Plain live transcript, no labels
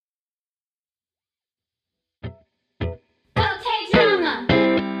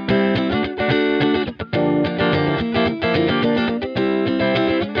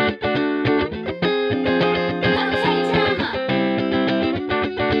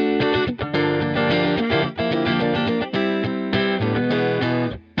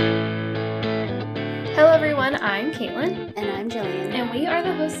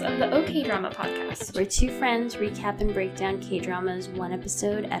K-Drama podcast. We're two friends recap and break down K-dramas one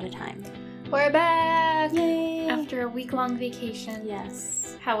episode at a time. We're back! Yay! After a week-long vacation.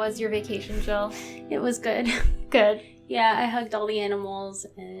 Yes. How was your vacation, Jill? It was good. Good. Yeah, I hugged all the animals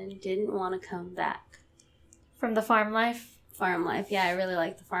and didn't want to come back. From the farm life? Farm life. Yeah, I really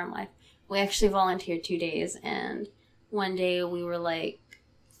like the farm life. We actually volunteered 2 days, and one day we were, like,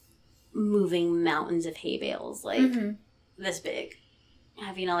 moving mountains of hay bales, like, this big.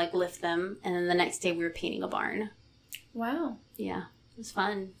 Having to, like, lift them, and then the next day we were painting a barn. Wow. Yeah, it was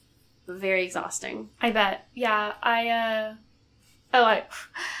fun, but very exhausting. I bet. Yeah, I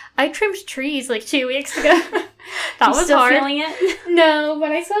trimmed trees, like, 2 weeks ago. That was still hard. Feeling it? No,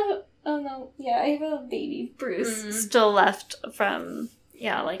 but I still have, I have a baby, Bruce, still left from,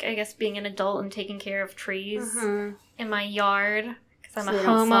 like, I guess being an adult and taking care of trees in my yard, because I'm a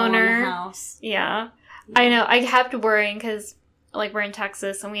homeowner. House. Yeah. I know. I kept worrying because, like, we're in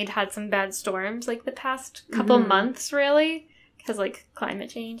Texas and we had some bad storms, like, the past couple months, really, because, like, climate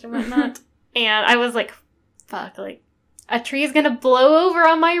change and whatnot. And I was like, fuck, like, a tree is going to blow over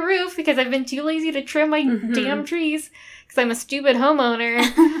on my roof because I've been too lazy to trim my damn trees because I'm a stupid homeowner.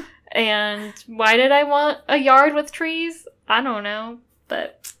 And why did I want a yard with trees? I don't know,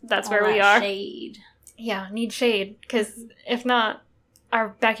 but that's where we are. Shade. Yeah, need shade, because if not, our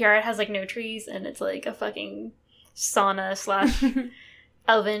backyard has, like, no trees, and it's, like, a fucking sauna /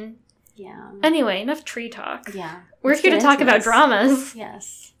 oven. Yeah. Anyway, enough tree talk. Yeah. We're here to talk about dramas.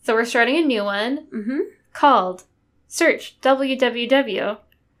 Yes. So we're starting a new one called Search WWW.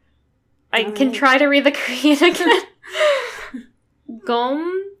 I can try to read the Korean again.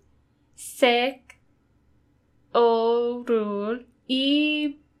 Gom sek orul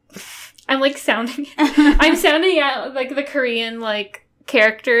I. I'm, like, I'm sounding out, like, the Korean, like,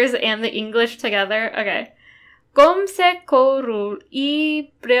 characters and the English together. Okay. 검색어를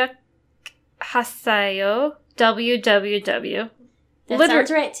입력하세요. www. That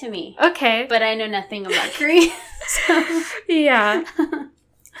sounds right to me. Okay. But I know nothing about Korean. So. Yeah.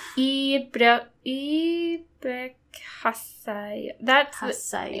 입력하세요. That's...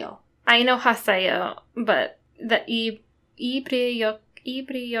 하세요. I know 하세요, but the 입력하세요.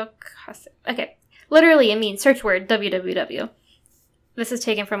 Okay. Literally, it means search word www. This is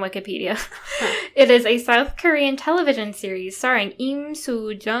taken from Wikipedia. It is a South Korean television series starring Im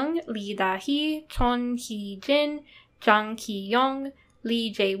Soo-jung, Lee Da-hee, Chon Hee-jin, Jang Ki-young,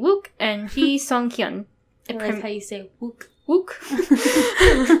 Lee Jae-wook, and Ji Sung-hyun. I like how you say wook. Wook.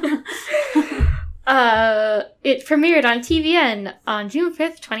 It premiered on TVN on June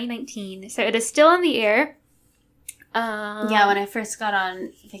 5th, 2019. So it is still on the air. Yeah, when I first got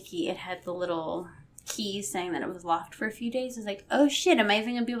on Viki, it had the little key saying that it was locked for a few days. I was like, oh shit, am I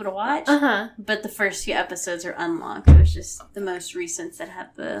even going to be able to watch? But the first few episodes are unlocked. It was just the most recent that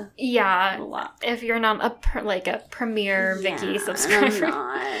had the lock. If you're not a Premier Viki subscriber. I'm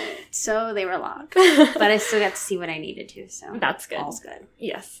not. So they were locked. But I still got to see what I needed to, so that's good. All's good.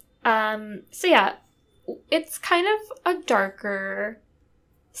 Yes. So yeah, it's kind of a darker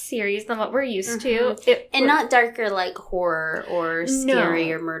series than what we're used to. And not darker like horror or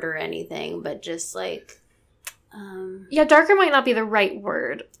scary or murder or anything, but just like... yeah, darker might not be the right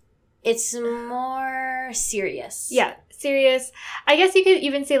word. It's more serious. Yeah, serious. I guess you could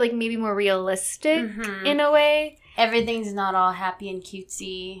even say, like, maybe more realistic in a way. Everything's not all happy and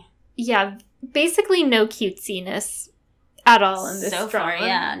cutesy. Yeah, basically no cutesiness at all in this so drama. Far,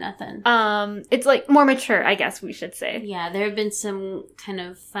 yeah, nothing. It's, like, more mature, I guess we should say. Yeah, there have been some kind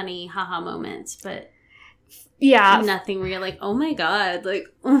of funny haha moments, but nothing where you're like, oh my god, like,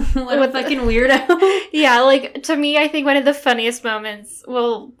 what a fucking weirdo. Yeah, like, to me, I think one of the funniest moments,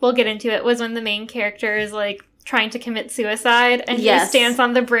 we'll get into it, was when the main character is, like, trying to commit suicide, and he stands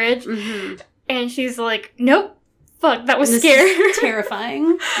on the bridge, and she's like, nope, fuck, that was scary.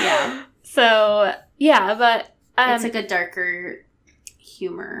 Terrifying. Yeah. So, yeah, but... it's like a darker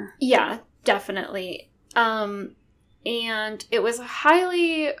humor. Yeah, definitely. And it was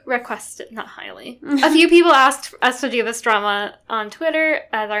highly requested. Not highly. A few people asked us to do this drama on Twitter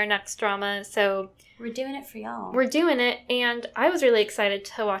as our next drama, so... We're doing it for y'all. We're doing it, and I was really excited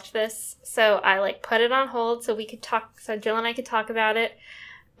to watch this, so I, like, put it on hold so we could talk, so Jill and I could talk about it.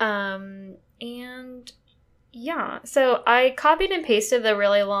 And, yeah. So I copied and pasted the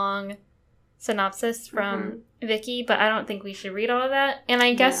really long synopsis from Viki, but I don't think we should read all of that. And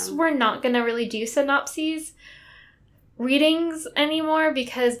I guess we're not going to really do synopses readings anymore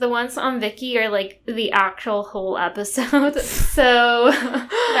because the ones on Viki are, like, the actual whole episode. So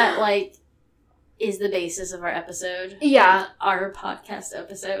that, like, is the basis of our episode. Yeah. Like our podcast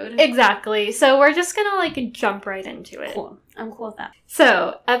episode. Exactly. So we're just going to, like, jump right into it. Cool. I'm cool with that.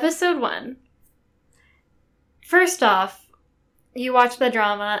 So, episode 1. First off, you watch the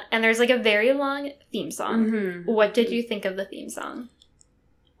drama, and there's, like, a very long theme song. Mm-hmm. What did you think of the theme song?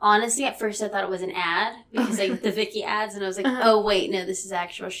 Honestly, at first I thought it was an ad, because, like, the Vicky ads, and I was like, oh, wait, no, this is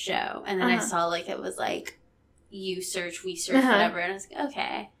actual show. And then I saw, like, it was, like, you search, we search, whatever, and I was like,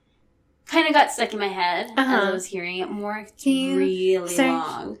 okay. Kind of got stuck in my head as I was hearing it more. It's really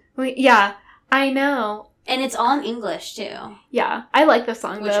long. Yeah, I know. And it's all in English, too. Yeah, I like the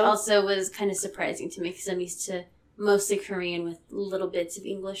song, which though. Also was kind of surprising to me, because I'm used to mostly Korean with little bits of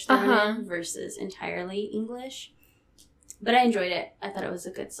English thrown in versus entirely English. But I enjoyed it. I thought it was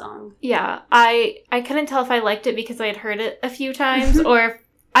a good song. Yeah, I couldn't tell if I liked it because I had heard it a few times, or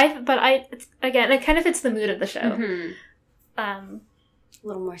again, it kind of fits the mood of the show. Mm-hmm. A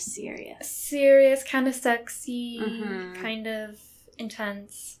little more serious, kind of sexy, kind of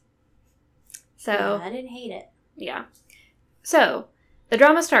intense. So yeah, I didn't hate it. Yeah. So the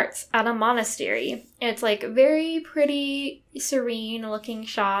drama starts at a monastery. It's like very pretty, serene looking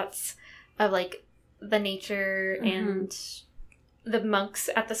shots of like the nature and the monks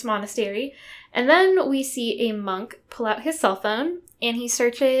at this monastery. And then we see a monk pull out his cell phone and he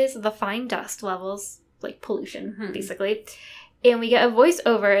searches the fine dust levels, like pollution, basically. And we get a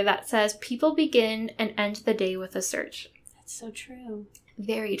voiceover that says, people begin and end the day with a search. That's so true.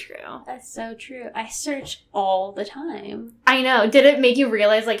 Very true. That's so true. I search all the time. I know. Did it make you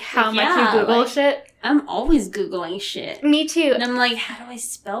realize, like, how much you Google shit? I'm always Googling shit. Me too. And I'm like, how do I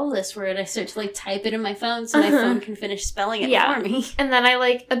spell this word? I start to, like, type it in my phone so my phone can finish spelling it for me. And then I,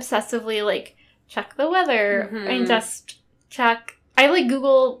 like, obsessively, like, check the weather and just check. I, like,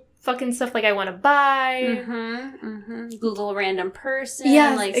 Google fucking stuff, like, I want to buy. Google a random person.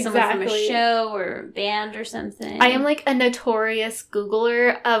 Yes, like, someone from a show or a band or something. I am, like, a notorious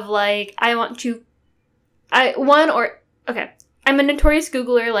Googler of, like, I'm a notorious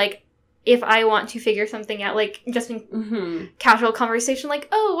Googler, like, if I want to figure something out, like, just in casual conversation, like,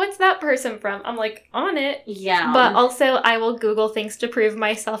 oh, what's that person from? I'm, like, on it. Yeah. But also, I will Google things to prove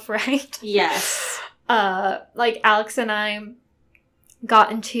myself right. Yes. Like, Alex and I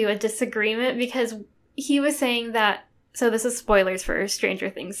got into a disagreement because he was saying that, so this is spoilers for Stranger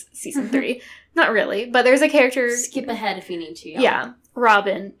Things season 3. Not really, but there's a character... Skip ahead if you need to. Yeah,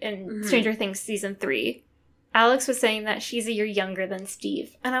 Robin in Stranger Things season 3. Alex was saying that she's a year younger than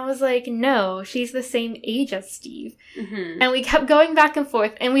Steve. And I was like, no, she's the same age as Steve. And we kept going back and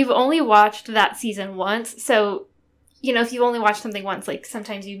forth, and we've only watched that season once, so, you know, if you only watch something once, like,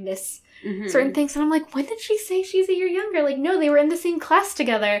 sometimes you miss certain things. And I'm like, when did she say she's a year younger? Like, no, they were in the same class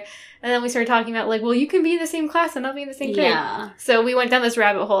together. And then we started talking about, like, well, you can be in the same class and not be in the same grade. Yeah. So we went down this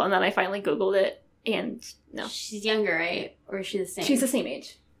rabbit hole, and then I finally Googled it, and no. She's younger, right? Or is she the same? She's the same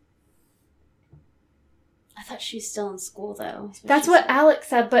age. I thought she was still in school, though. That's what Alex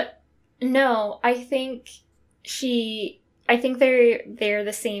said, but no, I think they're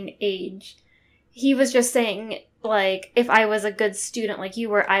the same age. He was just saying, like, if I was a good student like you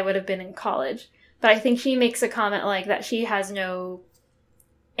were, I would have been in college. But I think she makes a comment like that she has no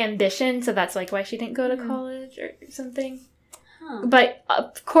ambition, so that's, like, why she didn't go to college or something. But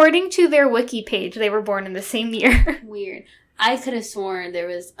according to their wiki page, they were born in the same year. Weird. I could have sworn there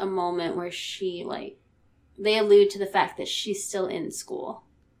was a moment where she, like, they allude to the fact that she's still in school.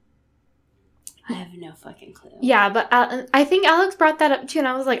 I have no fucking clue. Yeah, but I think Alex brought that up too, and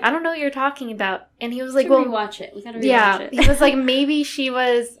I was like, I don't know what you're talking about. And he was like, well, rewatch it. We gotta rewatch it. He was like, maybe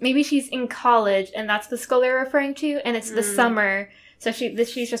she's in college, and that's the school they're referring to, and it's the summer, so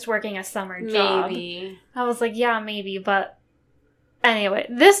she's just working a summer job. Maybe. I was like, yeah, maybe, but anyway,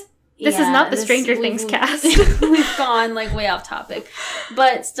 this is not the Stranger Things cast. We've gone, like, way off topic.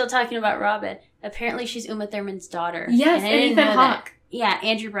 But still talking about Robin. Apparently she's Uma Thurman's daughter. Yes, and Ethan Hawke. Yeah,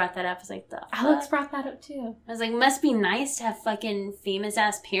 Andrew brought that up. I was like, Alex brought that up too. I was like, must be nice to have fucking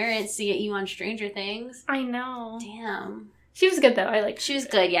famous-ass parents to get you on Stranger Things. I know. Damn. She was good, though. She was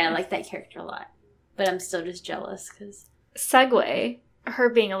good, yeah. I like that character a lot. But I'm still just jealous, because... Segue, her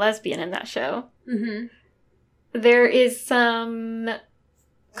being a lesbian in that show. There is some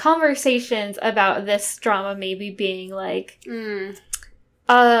conversations about this drama maybe being, like...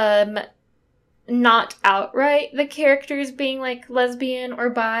 not outright the characters being, like, lesbian or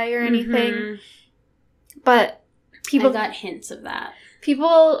bi or anything. But people... I got hints of that.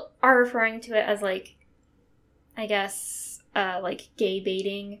 People are referring to it as, like, I guess, like, gay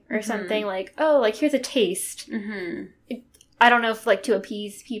baiting or something. Like, oh, like, here's a taste. I don't know if, like, to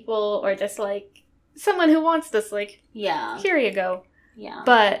appease people or just, like, someone who wants this, like, here you go. Yeah.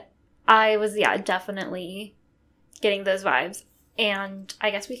 But I was, definitely getting those vibes. And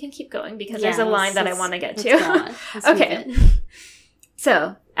I guess we can keep going because there's a line that I want to get to. Go on. Let's Okay. move it.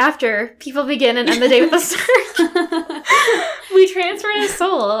 So, after people begin and end the day with a search, we transfer to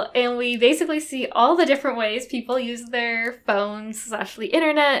Seoul, and we basically see all the different ways people use their phones / the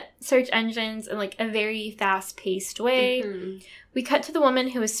internet, search engines, in like a very fast-paced way. Mm-hmm. We cut to the woman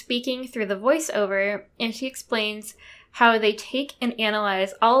who is speaking through the voiceover, and she explains how they take and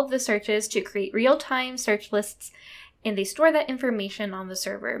analyze all of the searches to create real-time search lists, and they store that information on the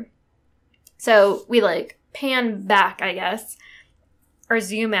server. So we like pan back, I guess, or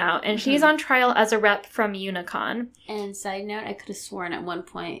zoom out, and she's on trial as a rep from Unicon. And side note, I could have sworn at one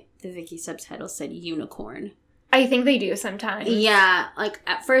point the Viki subtitle said unicorn. I think they do sometimes. Yeah, like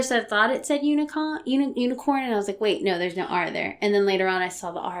at first I thought it said unicorn, and I was like, wait, no, there's no R there. And then later on I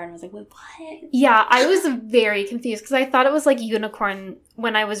saw the R and I was like, wait, what? Yeah, I was very confused because I thought it was like unicorn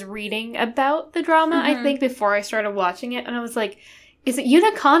when I was reading about the drama, I think, before I started watching it. And I was like, is it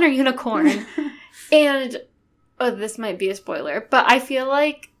Unicon or unicorn? And, oh, this might be a spoiler, but I feel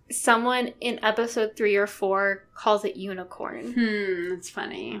like someone in episode 3 or 4 calls it unicorn. That's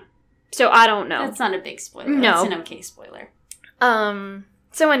funny. So I don't know. That's not a big spoiler. No. That's an okay spoiler.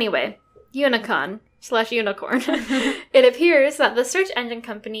 So anyway, Unicon / unicorn. It appears that the search engine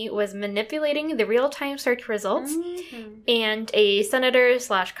company was manipulating the real-time search results, and a senator /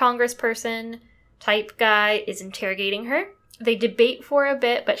 congressperson type guy is interrogating her. They debate for a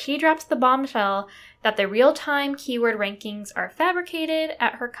bit, but she drops the bombshell that the real-time keyword rankings are fabricated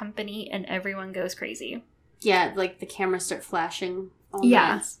at her company, and everyone goes crazy. Yeah, like the cameras start flashing.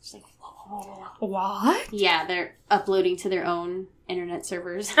 Yeah. It's like, whoa. What? Yeah, they're uploading to their own internet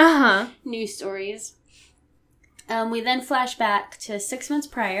servers. Uh-huh. News stories. We then flash back to 6 months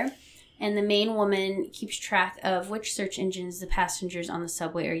prior, and the main woman keeps track of which search engines the passengers on the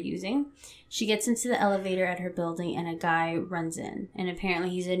subway are using. She gets into the elevator at her building, and a guy runs in. And apparently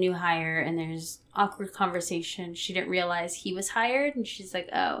he's a new hire, and there's awkward conversation. She didn't realize he was hired, and she's like,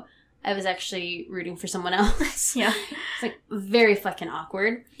 oh, I was actually rooting for someone else. Yeah. It's like very fucking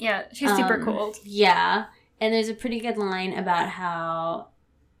awkward. Yeah, she's super cold. Yeah. And there's a pretty good line about how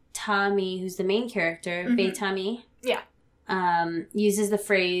Tommy, who's the main character, Bae Tommy, uses the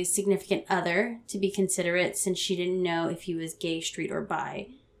phrase significant other to be considerate since she didn't know if he was gay, straight, or bi.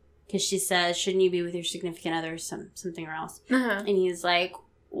 Because she says, shouldn't you be with your significant other something or else? Uh-huh. And he's like,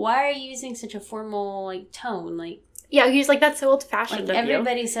 why are you using such a formal like tone? Like, yeah, he's like, that's so old-fashioned of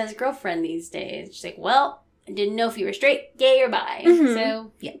everybody says girlfriend these days. She's like, well, I didn't know if you were straight, gay, or bi.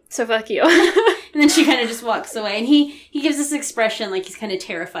 So, yeah. So fuck you. And then she kind of just walks away. And he gives this expression like he's kind of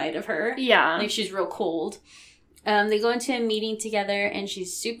terrified of her. Yeah. Like she's real cold. They go into a meeting together and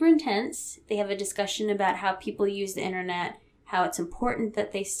she's super intense. They have a discussion about how people use the internet, how it's important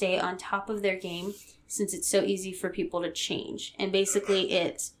that they stay on top of their game since it's so easy for people to change. And basically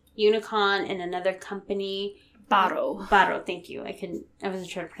it's Unicon and another company. Baro, thank you. I wasn't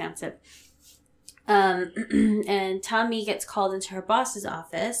sure to pronounce it. And Tommy gets called into her boss's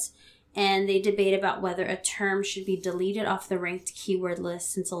office, and they debate about whether a term should be deleted off the ranked keyword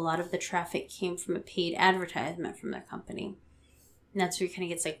list since a lot of the traffic came from a paid advertisement from their company. And that's where it kind of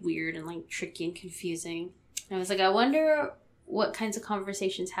gets like weird and like tricky and confusing. And I was like, I wonder what kinds of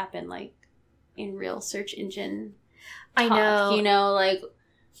conversations happen like in real search engine talk. I know. You know, like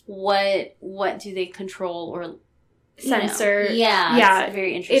what do they control or censor? Yeah. It's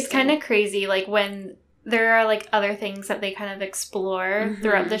very interesting. It's kind of crazy, like when there are like other things that they kind of explore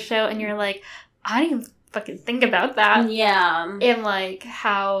throughout the show, and you're like, I didn't even fucking think about that. Yeah. And like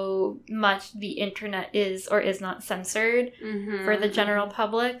how much the internet is or is not censored for the general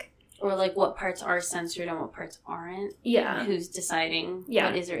public. Or like what parts are censored and what parts aren't. Yeah. Who's deciding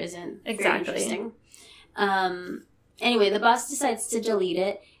what is or isn't. Exactly. Very interesting. Anyway, the boss decides to delete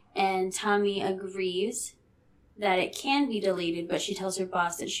it, and Tommy agrees that it can be deleted, but she tells her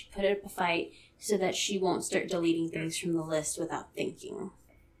boss that she put up a fight so that she won't start deleting things from the list without thinking.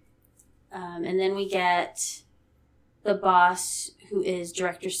 And then we get the boss, who is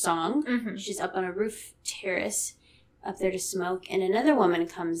Director Song. She's up on a roof terrace up there to smoke, and another woman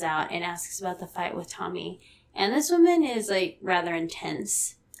comes out and asks about the fight with Tommy. And this woman is like rather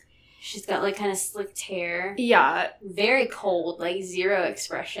intense. She's got like kind of slicked hair. Yeah. Very cold, like zero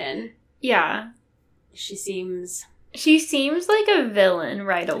expression. Yeah. She seems like a villain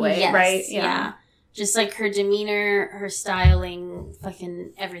right away, yes, right? Yeah. Just like her demeanor, her styling,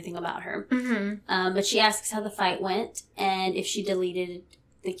 fucking everything about her. But she asks how the fight went and if she deleted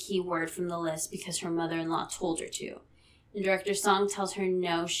the keyword from the list because her mother-in-law told her to. And Director Song tells her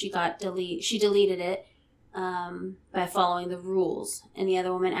no, she deleted it, by following the rules. And the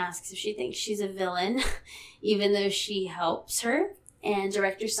other woman asks if she thinks she's a villain, even though she helps her. And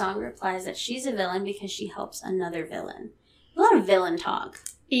Director Song replies that she's a villain because she helps another villain. A lot of villain talk.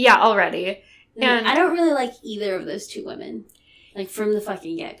 Yeah, already. And I don't really like either of those two women. Like, from the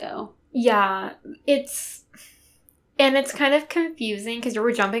fucking get-go. Yeah, it's kind of confusing because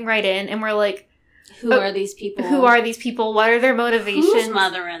we're jumping right in and we're like, who are these people? Who are these people? What are their motivations? Whose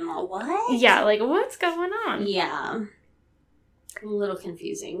mother-in-law? What? Yeah, like, what's going on? Yeah. A little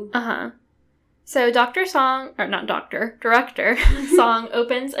confusing. Uh-huh. So Director Song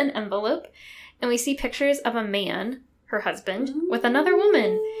opens an envelope and we see pictures of a man, her husband, with another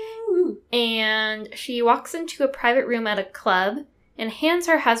woman. And she walks into a private room at a club and hands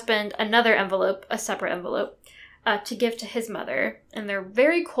her husband another envelope, a separate envelope, to give to his mother. And they're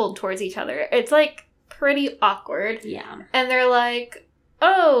very cold towards each other. It's, like, pretty awkward. Yeah. And they're like,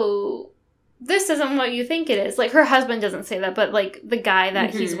 oh, this isn't what you think it is. Like, her husband doesn't say that, but, like, the guy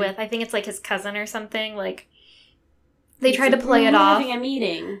that he's with, I think it's, like, his cousin or something, like, they try to play it off. Having a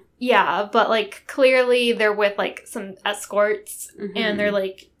meeting. Yeah, but, like, clearly they're with, like, some escorts, and they're,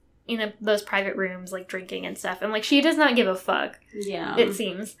 like, in those private rooms, like, drinking and stuff. And, like, she does not give a fuck. Yeah. It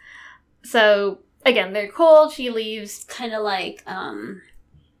seems. So, again, they're cold. She leaves. Kind of like,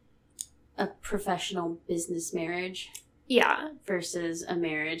 a professional business marriage. Yeah. Versus a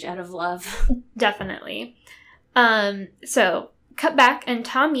marriage out of love. Definitely. So, cut back, and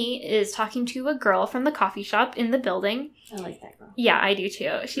Tommy is talking to a girl from the coffee shop in the building. I like that girl. Yeah, I do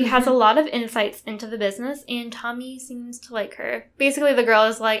too. She has a lot of insights into the business, and Tommy seems to like her. Basically, the girl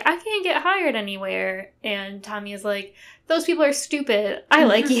is like, I can't get hired anywhere. And Tommy is like, those people are stupid. I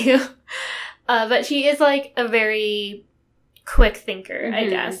like you. But she is, like, a very quick thinker, I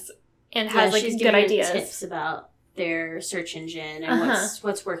guess, and has, like, good ideas. Tips about their search engine and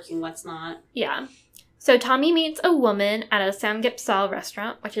what's working, what's not. Yeah. So Tommy meets a woman at a samgyeopsal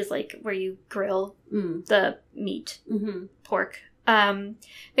restaurant, which is, like, where you grill the meat, pork.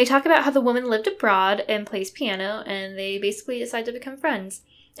 They talk about how the woman lived abroad and plays piano, and they basically decide to become friends.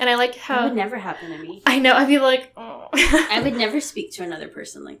 And I like how... That would never happen to me. I know, I'd be like, oh. I would never speak to another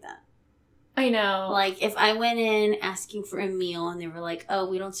person like that. I know. Like, if I went in asking for a meal and they were like, oh,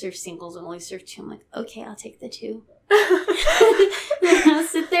 we don't serve singles, we only serve two. I'm like, okay, I'll take the two. I'll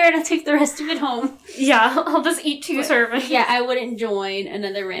sit there and I'll take the rest of it home. Yeah, I'll just eat two servings. Yeah, I wouldn't join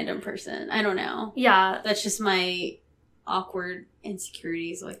another random person. I don't know. Yeah. That's just my awkward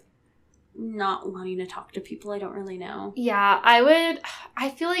insecurities, like, not wanting to talk to people I don't really know. Yeah, I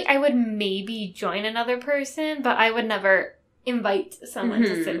feel like I would maybe join another person, but I would never invite someone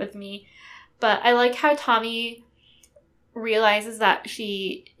to sit with me. But I like how Tommy realizes that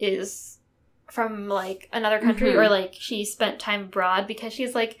she is from, like, another country or, like, she spent time abroad, because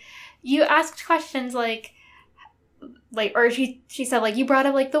she's like, you asked questions like, or she said, like, you brought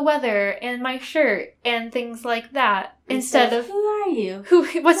up, like, the weather and my shirt and things like that instead of, who are you?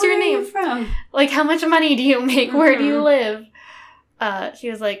 What's your name? Where are you from? Like, how much money do you make? Where do you live? She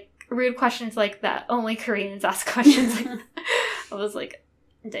was like, rude questions like that. Only Koreans ask questions like that. I was like,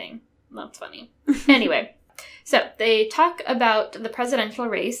 dang. That's funny. Anyway, so they talk about the presidential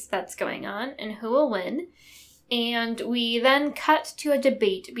race that's going on and who will win. And we then cut to a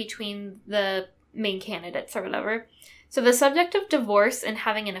debate between the main candidates or whatever. So the subject of divorce and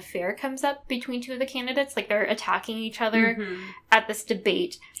having an affair comes up between two of the candidates. Like, they're attacking each other at this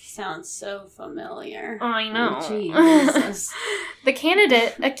debate. Sounds so familiar. I know. Oh, Jesus. The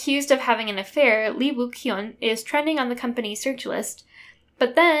candidate accused of having an affair, Lee Woo-kyun, is trending on the company's search list.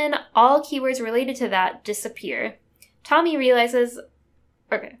 But then, all keywords related to that disappear. Tommy realizes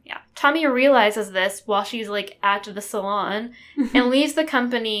this while she's, like, at the salon, and leaves the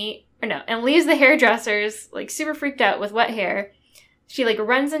hairdressers, like, super freaked out with wet hair. She, like,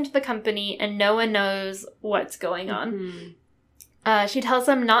 runs into the company, and no one knows what's going on. She tells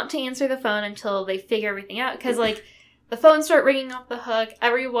them not to answer the phone until they figure everything out, because, like, the phones start ringing off the hook.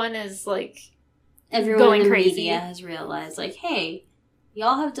 Everyone is, like, going crazy. Media has realized, like, hey,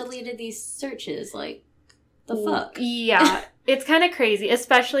 y'all have deleted these searches, like, the fuck? Yeah, it's kind of crazy,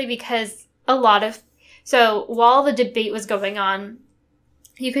 especially because so while the debate was going on,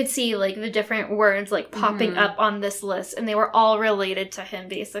 you could see, like, the different words, like, popping up on this list, and they were all related to him,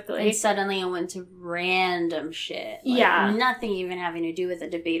 basically. And suddenly it went to random shit. Like, nothing even having to do with the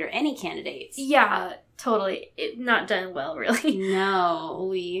debate or any candidates. Yeah, totally. Not done well, really.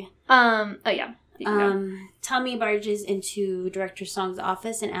 No, Tommy barges into Director Song's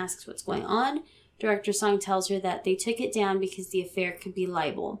office and asks what's going on. Director Song tells her that they took it down because the affair could be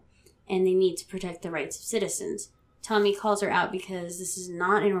libel, and they need to protect the rights of citizens. Tommy calls her out because this is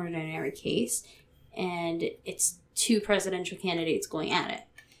not an ordinary case, and it's 2 presidential candidates going at it.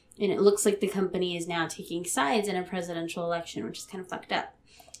 And it looks like the company is now taking sides in a presidential election, which is kind of fucked up.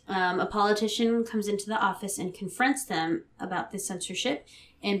 A politician comes into the office and confronts them about this censorship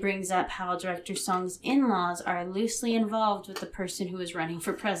and brings up how Director Song's in-laws are loosely involved with the person who is running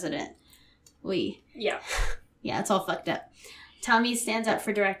for president. Yeah. Yeah, it's all fucked up. Tommy stands up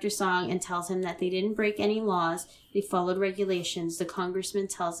for Director Song and tells him that they didn't break any laws. They followed regulations. The congressman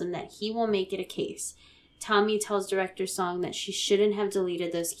tells him that he will make it a case. Tommy tells Director Song that she shouldn't have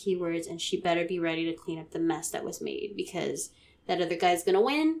deleted those keywords and she better be ready to clean up the mess that was made because that other guy's gonna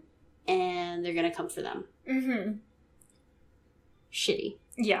win and they're gonna come for them. Mm-hmm. Shitty.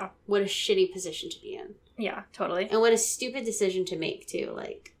 Yeah. What a shitty position to be in. Yeah, totally. And what a stupid decision to make, too.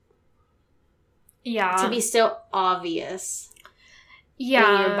 Like, yeah. to be so obvious.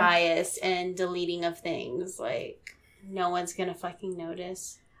 Yeah. In your bias and deleting of things. Like, no one's gonna fucking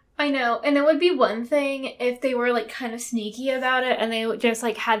notice. I know. And it would be one thing if they were, like, kind of sneaky about it and they just,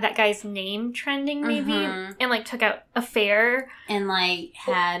 like, had that guy's name trending, maybe, and, like, took out affair. And, like,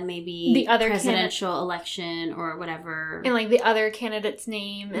 had maybe the other presidential election or whatever. And, like, the other candidate's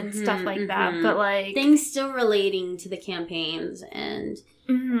name and stuff like that. But, like... things still relating to the campaigns and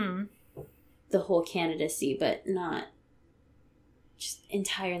the whole candidacy, but not just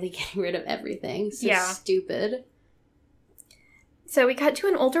entirely getting rid of everything. So stupid. So we cut to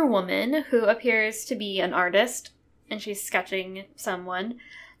an older woman who appears to be an artist, and she's sketching someone.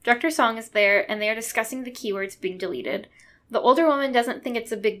 Director Song is there, and they are discussing the keywords being deleted. The older woman doesn't think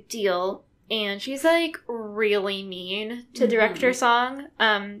it's a big deal, and she's, like, really mean to Director Song.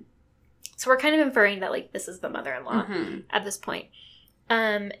 So we're kind of inferring that, like, this is the mother-in-law at this point.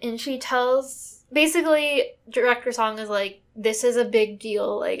 And she tells... basically, Director Song is like, this is a big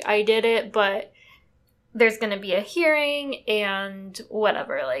deal. Like, I did it, but... there's going to be a hearing and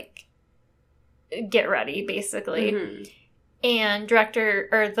whatever, like, get ready, basically. And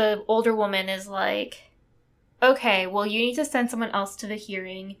the older woman is like, okay, well, you need to send someone else to the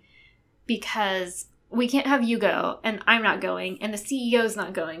hearing because we can't have you go and I'm not going and the CEO's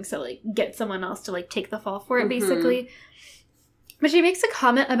not going. So, like, get someone else to, like, take the fall for it, basically. But she makes a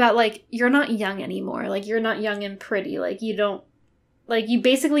comment about, like, you're not young anymore. Like, you're not young and pretty. Like, you don't. Like, you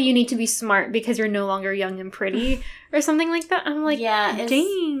need to be smart because you're no longer young and pretty or something like that. I'm like,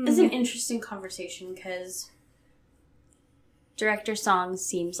 dang. It's an interesting conversation because Director Song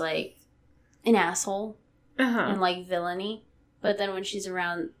seems like an asshole and, like, villainy. But then when she's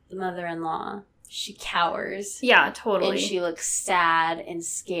around the mother-in-law, she cowers. Yeah, totally. And she looks sad and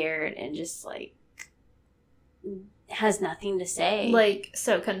scared and just, like, has nothing to say. Like,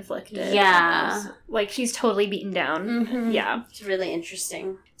 so conflicted. Yeah. Almost. Like, she's totally beaten down. Yeah. It's really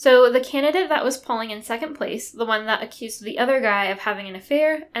interesting. So, the candidate that was polling in second place, the one that accused the other guy of having an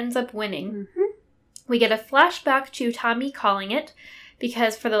affair, ends up winning. We get a flashback to Tommy calling it,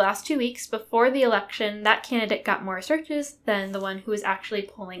 because for the last 2 weeks before the election, that candidate got more searches than the one who was actually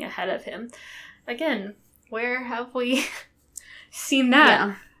polling ahead of him. Again, where have we seen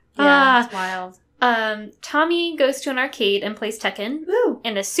that? Yeah, it's wild. Tommy goes to an arcade and plays Tekken. Woo.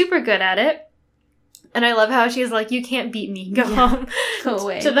 And is super good at it. And I love how she's like, you can't beat me. Go home. Go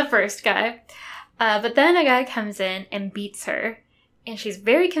away. To the first guy. But then a guy comes in and beats her. And she's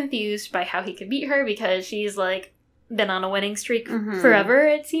very confused by how he could beat her because she's, like, been on a winning streak forever,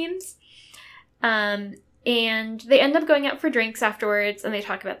 it seems. And they end up going out for drinks afterwards. And they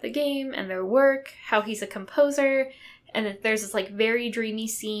talk about the game and their work, how he's a composer. And there's this, like, very dreamy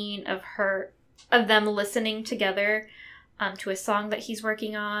scene of them listening together to a song that he's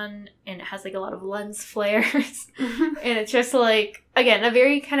working on, and it has, like, a lot of lens flares. And it's just, like, again, a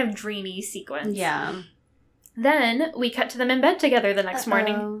very kind of dreamy sequence. Yeah. Then we cut to them in bed together the next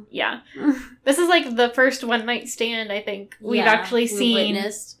morning. Yeah. This is, like, the first one night stand, I think, we've actually seen.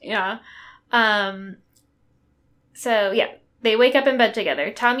 Witnessed. Yeah. So, yeah, they wake up in bed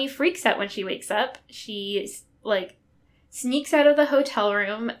together. Tommy freaks out when she wakes up. She, like, sneaks out of the hotel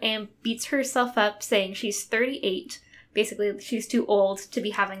room and beats herself up saying she's 38. Basically, she's too old to be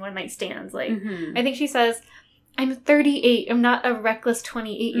having one-night stands. Like, I think she says, I'm 38. I'm not a reckless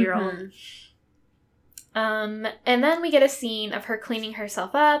 28-year-old. And then we get a scene of her cleaning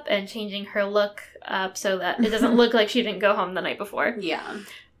herself up and changing her look up so that it doesn't look like she didn't go home the night before. Yeah.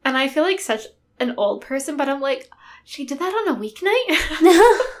 And I feel like such an old person, but I'm like, she did that on a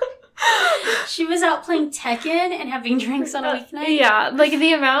weeknight? She was out playing Tekken and having drinks on a weeknight? Yeah, like,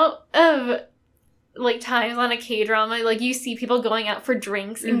 the amount of, like, times on a K-drama, like, you see people going out for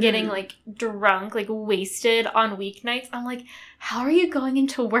drinks and getting, like, drunk, like, wasted on weeknights. I'm like, how are you going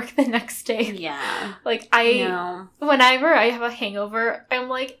into work the next day? Yeah. Like, whenever I have a hangover, I'm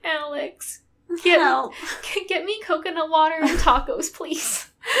like, Alex, Get me coconut water and tacos, please.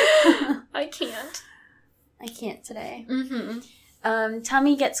 I can't. I can't today. Mm-hmm.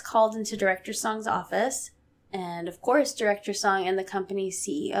 Tommy gets called into Director Song's office. And, of course, Director Song and the company's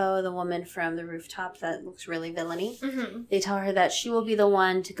CEO, the woman from the rooftop that looks really villainy, they tell her that she will be the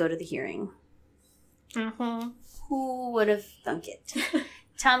one to go to the hearing. Mm-hmm. Who would have thunk it?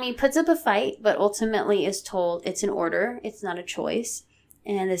 Tommy puts up a fight, but ultimately is told it's an order, it's not a choice.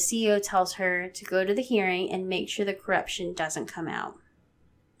 And the CEO tells her to go to the hearing and make sure the corruption doesn't come out.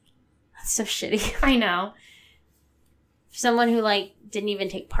 That's so shitty. I know. Someone who, didn't even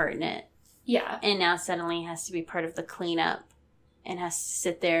take part in it. Yeah. And now suddenly has to be part of the cleanup and has to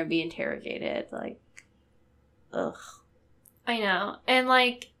sit there and be interrogated. Ugh. I know. And,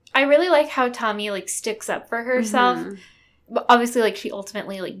 I really like how Tommy, sticks up for herself. Mm-hmm. But obviously, she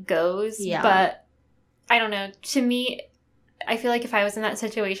ultimately, goes. Yeah. But, I don't know. To me, I feel like if I was in that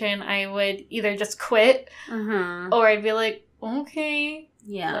situation, I would either just quit or I'd be like, okay.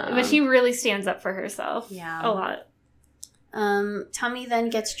 Yeah. But she really stands up for herself. Yeah. A lot. Tommy then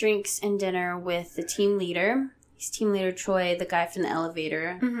gets drinks and dinner with the team leader. He's team leader Troy, the guy from the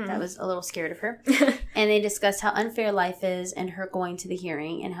elevator that was a little scared of her. And they discuss how unfair life is and her going to the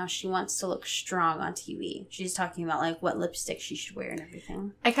hearing and how she wants to look strong on TV. She's talking about, what lipstick she should wear and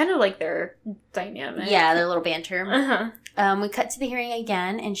everything. I kind of like their dynamic. Yeah, their little banter. Uh-huh. We cut to the hearing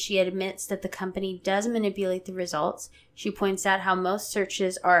again, and she admits that the company does manipulate the results. She points out how most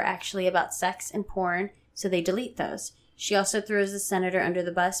searches are actually about sex and porn, so they delete those. She also throws the senator under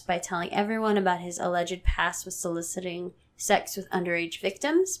the bus by telling everyone about his alleged past with soliciting sex with underage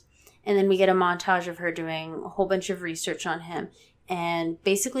victims. And then we get a montage of her doing a whole bunch of research on him and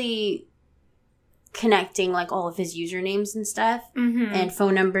basically connecting all of his usernames and stuff and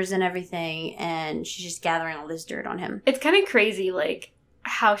phone numbers and everything. And she's just gathering all this dirt on him. It's kind of crazy,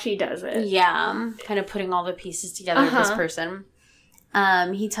 how she does it. Yeah, kind of putting all the pieces together of this person.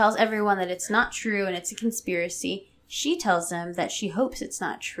 He tells everyone that it's not true and it's a conspiracy. She tells them that she hopes it's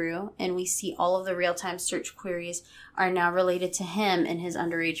not true, and we see all of the real-time search queries are now related to him and his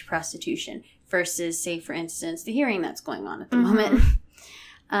underage prostitution versus, say, for instance, the hearing that's going on at the moment.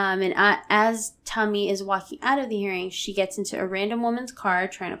 And as Tommy is walking out of the hearing, she gets into a random woman's car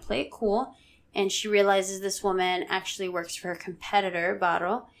trying to play it cool, and she realizes this woman actually works for her competitor,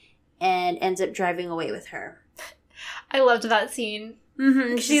 Baro, and ends up driving away with her. I loved that scene.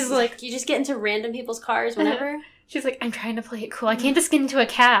 She's like, you just get into random people's cars whenever? She's like, I'm trying to play it cool. I can't just get into a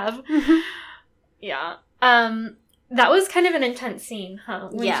cab. Yeah. That was kind of an intense scene, huh?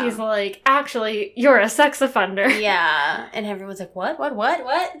 When she's like, actually, you're a sex offender. Yeah. And everyone's like, what?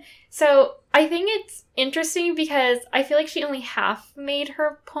 So I think it's interesting because I feel like she only half made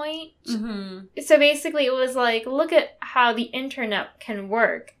her point. So basically it was like, look at how the internet can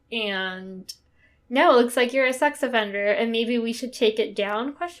work. And no, it looks like you're a sex offender and maybe we should take it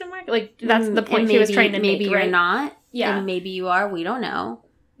down, ? That's the point she was trying to make, maybe you're not. Yeah. And maybe you are. We don't know.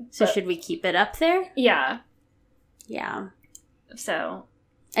 So should we keep it up there? Yeah. Yeah. So.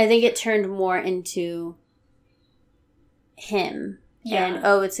 I think it turned more into him. Yeah.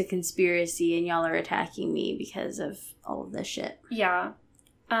 And, it's a conspiracy and y'all are attacking me because of all of this shit. Yeah.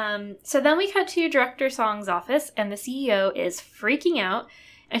 So then we cut to Director Song's office and the CEO is freaking out.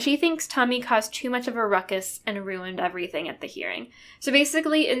 And she thinks Tommy caused too much of a ruckus and ruined everything at the hearing. So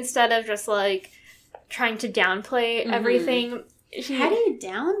basically, instead of just, trying to downplay everything... How do you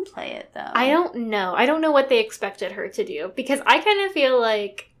downplay it, though? I don't know. I don't know what they expected her to do. Because I kind of feel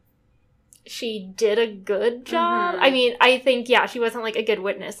like she did a good job. I mean, I think, she wasn't, a good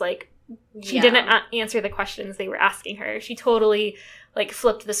witness. She didn't answer the questions they were asking her. She totally,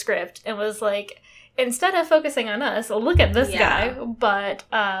 flipped the script and was like... Instead of focusing on us, look at this guy. But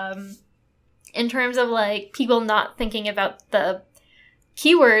in terms of, people not thinking about the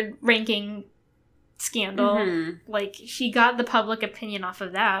keyword ranking scandal, she got the public opinion off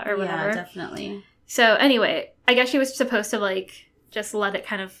of that or whatever. Yeah, definitely. So, anyway, I guess she was supposed to, just let it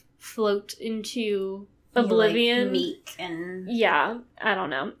kind of float into oblivion. Meek and... Yeah, I don't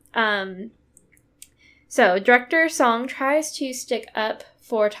know. So, Director Song tries to stick up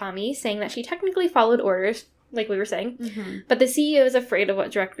for Tommy, saying that she technically followed orders, like we were saying, but the CEO is afraid of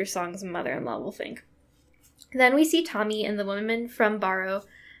what Director Song's mother-in-law will think. Then we see Tommy and the woman from Baro,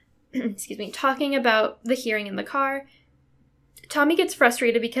 talking about the hearing in the car. Tommy gets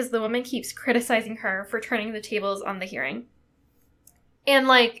frustrated because the woman keeps criticizing her for turning the tables on the hearing. And,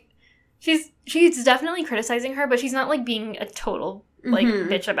 she's definitely criticizing her, but she's not, being a total,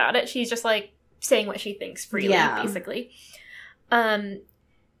 bitch about it. She's just, saying what she thinks freely, basically.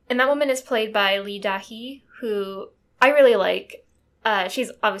 And that woman is played by Lee Da-hee, who I really like.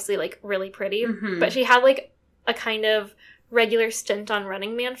 she's obviously, like, really pretty, Mhm. but she had, like, a kind of regular stint on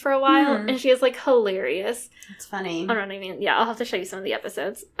Running Man for a while, Mhm. and she is, like, hilarious That's funny. on Running Man. Yeah, I'll have to show you some of the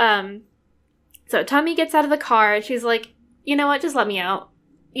episodes. So Tommy gets out of the car, and she's like, you know what, just let me out,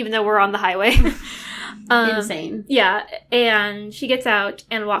 even though we're on the highway. Insane. Yeah, and she gets out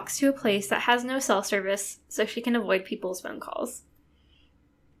and walks to a place that has no cell service, so she can avoid people's phone calls.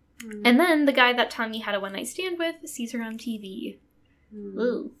 And then the guy that Tommy had a one-night stand with sees her on TV.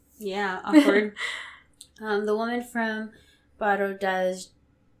 Ooh. Yeah, awkward. The woman from Baro does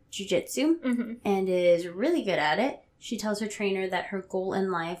jiu-jitsu Mm-hmm. and is really good at it. She tells her trainer that her goal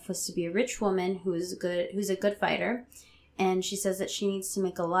in life was to be a rich woman who's a good fighter. And she says that she needs to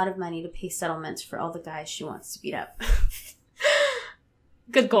make a lot of money to pay settlements for all the guys she wants to beat up.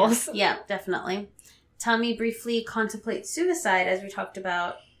 Good goals. Yeah, definitely. Tommy briefly contemplates suicide, as we talked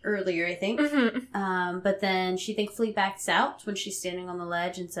about earlier, I think. Mm-hmm. But then she thankfully backs out when she's standing on the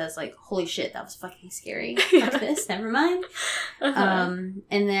ledge and says, like, holy shit, that was fucking scary. Fuck this, never mind. And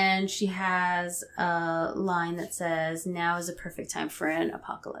then she has a line that says, now is a perfect time for an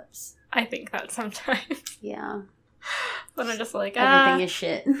apocalypse. I think that sometimes. Yeah. When I'm just like, Everything is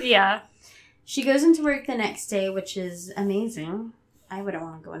shit. Yeah. She goes into work the next day, which is amazing. I wouldn't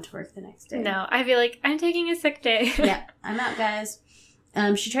want to go into work the next day. No, I feel like I'm taking a sick day. Yeah, I'm out, guys.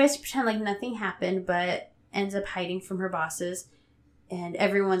 She tries to pretend like nothing happened, but ends up hiding from her bosses. And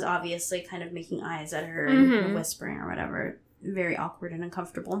everyone's obviously kind of making eyes at her and kind of whispering or whatever. Very awkward and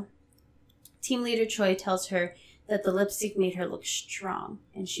uncomfortable. Team leader Choi tells her that the lipstick made her look strong,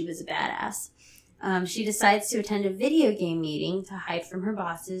 and she was a badass. She decides to attend a video game meeting to hide from her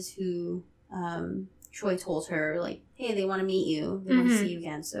bosses, who Choi told her, like, hey, they want to meet you. They want to see you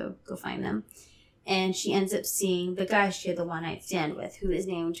again, so go find them. And she ends up seeing the guy she had the one-night stand with, who is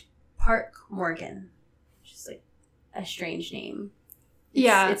named Park Morgan. Which is, like, a strange name.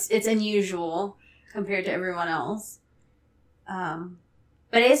 It's unusual compared to everyone else. But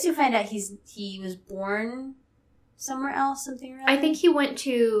I guess you find out he was born somewhere else, something or other? I think he went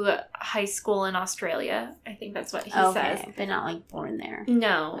to high school in Australia. I think that's what he says. But not, like, born there.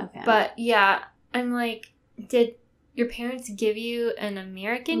 No. Okay. But, yeah, I'm like, did your parents give you an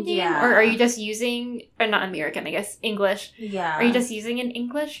American name? Yeah. Or are you just using, or not American, I guess, English. Yeah. Are you just using an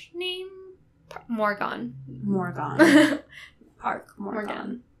English name? Morgan. Park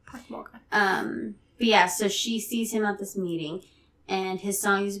Morgan. Park Morgan. But yeah, so she sees him at this meeting, and his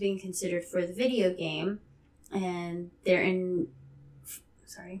song is being considered for the video game, and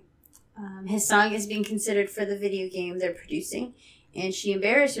his song is being considered for the video game they're producing, and she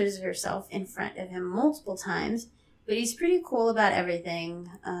embarrasses herself in front of him multiple times, but he's pretty cool about everything,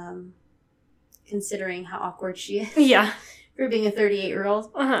 considering how awkward she is. Yeah. For being a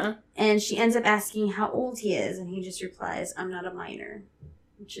 38-year-old. Uh-huh. And she ends up asking how old he is, and he just replies, I'm not a minor,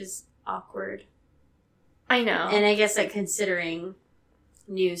 which is awkward. I know. And I guess, like, considering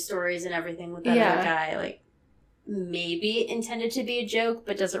news stories and everything with that other guy, like, maybe intended to be a joke,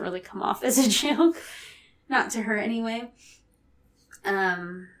 but doesn't really come off as a joke. Not to her, anyway.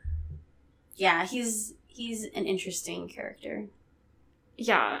 Yeah, he's an interesting character.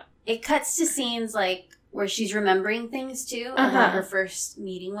 Yeah. It cuts to scenes, like, where she's remembering things, too, about her first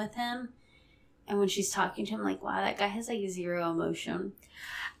meeting with him. And when she's talking to him, like, wow, that guy has, like, zero emotion.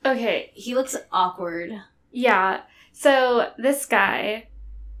 Okay. He looks awkward. Yeah. So, this guy,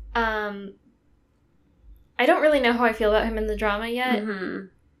 I don't really know how I feel about him in the drama yet.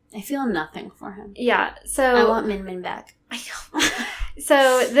 Mm-hmm. I feel nothing for him. Yeah, so... I want Min Min back. I know.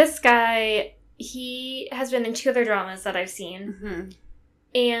 So, this guy, he has been in 2 other dramas that I've seen. Mm-hmm.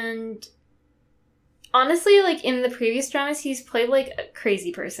 And... honestly, like, in the previous dramas, he's played, like, a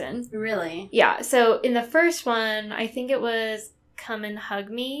crazy person. Really? Yeah, so in the first one, I think it was Come and Hug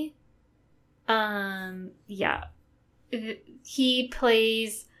Me. Yeah. He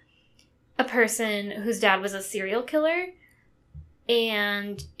plays a person whose dad was a serial killer,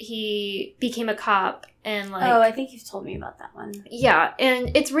 and he became a cop, and, like... oh, I think you've told me about that one. Yeah,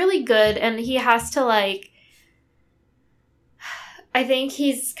 and it's really good, and he has to, like... I think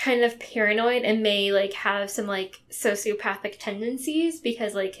he's kind of paranoid and may, like, have some, like, sociopathic tendencies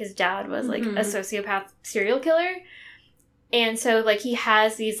because, like, his dad was, like, a sociopath serial killer. And so, like, he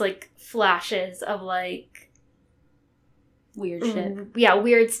has these, like, flashes of, like... weird shit. Yeah,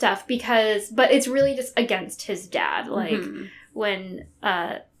 weird stuff but it's really just against his dad. Like, when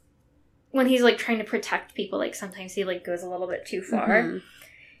he's, like, trying to protect people, like, sometimes he, like, goes a little bit too far.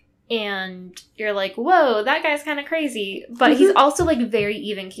 And you're like, whoa, that guy's kind of crazy. But he's also, like, very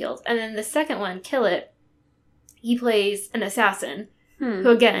even-keeled. And then the second one, Kill It, he plays an assassin who,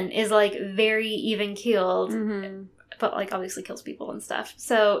 again, is, like, very even-keeled, but, like, obviously kills people and stuff.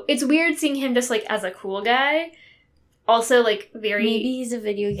 So it's weird seeing him just, like, as a cool guy. Also, like, very... Maybe he's a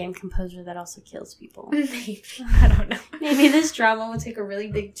video game composer that also kills people. Maybe. I don't know. Maybe this drama will take a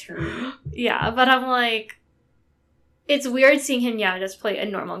really big turn. Yeah, but I'm like... It's weird seeing him, just play a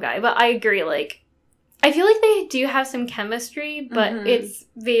normal guy. But I agree, like... I feel like they do have some chemistry, but it's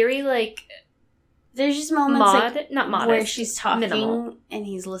very, like... There's just moments not modest, where she's talking minimal. And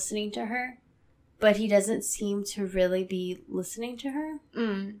he's listening to her, but he doesn't seem to really be listening to her.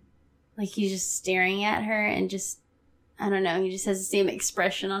 Like, he's just staring at her and just... I don't know. He just has the same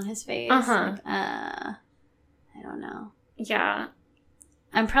expression on his face. Like, I don't know. Yeah.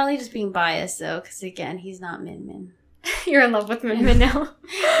 I'm probably just being biased, though, because, again, he's not Min Min. You're in love with Min Min now.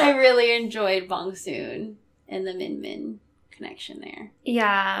 I really enjoyed Bong Soon and the Min Min connection there.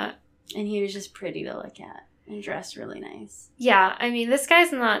 Yeah. And he was just pretty to look at and dressed really nice. Yeah. I mean, this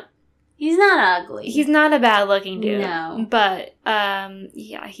guy's not... He's not ugly. He's not a bad-looking dude. No. But,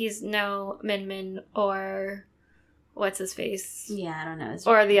 he's no Min Min or... What's his face? Yeah, I don't know.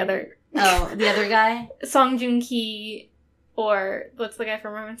 Or the other... Oh, the other guy? Song Joong Ki, or what's the guy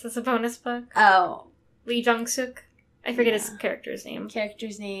from Romances a Bonus Book? Oh. Lee Jong-suk? I forget his character's name.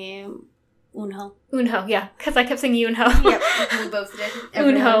 Character's name... Eunho. Eunho, yeah. Because I kept saying Eunho. Yep, we both did.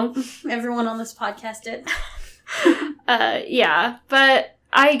 Eunho. Everyone on this podcast did. Yeah, but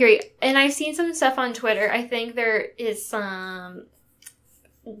I agree. And I've seen some stuff on Twitter. I think there is some...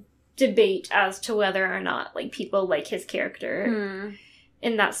 debate as to whether or not, like, people like his character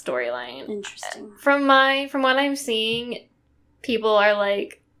in that storyline. Interesting. From what I'm seeing, people are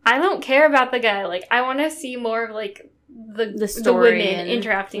like, I don't care about the guy. Like, I want to see more of, like, the story women and,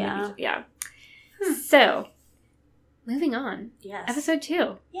 interacting with each other. Yeah. So, moving on. Yes. Episode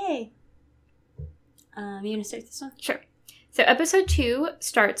 2. Yay. You want to start this one? Sure. So, episode 2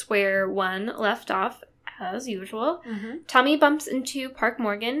 starts where 1 left off, as usual. Tommy bumps into Park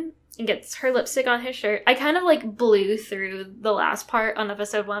Morgan and gets her lipstick on his shirt. I kind of, like, blew through the last part on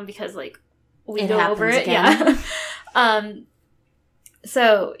episode 1 because, like, we go over it. Again. Yeah.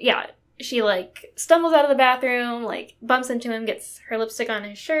 So, yeah, she, like, stumbles out of the bathroom, like, bumps into him, gets her lipstick on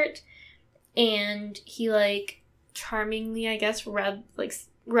his shirt, and he, like, charmingly, I guess,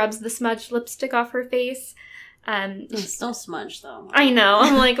 rubs the smudged lipstick off her face. It's still smudged, though. I know.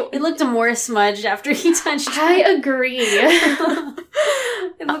 I'm like... It looked more smudged after he touched it. I agree.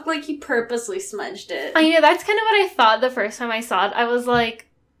 It looked like he purposely smudged it. I know, that's kind of what I thought the first time I saw it. I was like,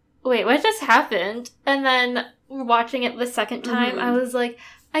 wait, what just happened? And then watching it the second time, I was like,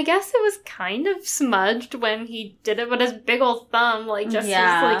 I guess it was kind of smudged when he did it, but his big old thumb, like, just was,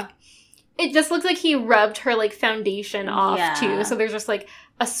 like... It just looks like he rubbed her, like, foundation off, too. So there's just, like,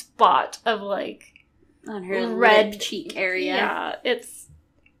 a spot of, like... On her red cheek area. Yeah, it's...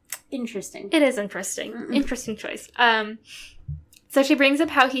 Interesting. It is interesting. Interesting choice. So she brings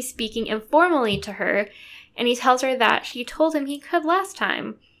up how he's speaking informally to her, and he tells her that she told him he could last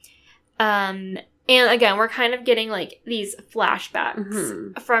time. And again, we're kind of getting, like, these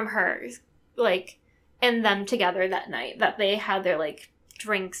flashbacks from her, like, and them together that night, that they had their, like,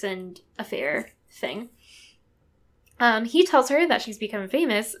 drinks and affair thing. He tells her that she's become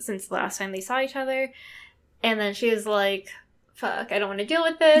famous since the last time they saw each other, and then she is like, fuck, I don't want to deal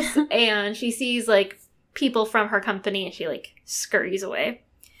with this, and she sees, like, people from her company, and she, like, scurries away.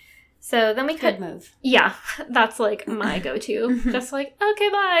 So then we Good move. Yeah, that's, like, my go-to. Just like, okay,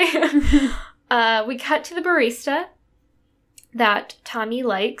 bye. We cut to the barista that Tommy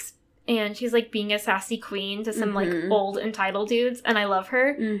likes, and she's, like, being a sassy queen to some, like, old entitled dudes, and I love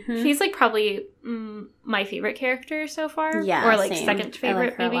her. She's, like, probably my favorite character so far. Yeah, or, like, same. second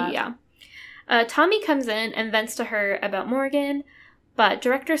favorite, maybe. Yeah. Tommy comes in and vents to her about Morgan, but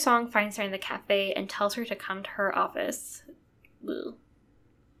Director Song finds her in the cafe and tells her to come to her office. Woo.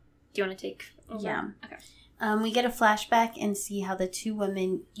 Do you want to take over? Yeah. Okay. We get a flashback and see how the two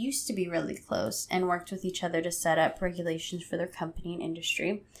women used to be really close and worked with each other to set up regulations for their company and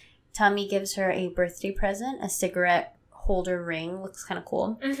industry. Tommy gives her a birthday present, a cigarette holder ring. Looks kind of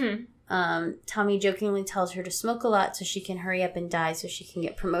cool. Tommy jokingly tells her to smoke a lot so she can hurry up and die so she can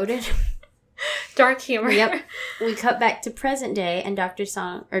get promoted. Dark humor. Yep. We cut back to present day and Dr.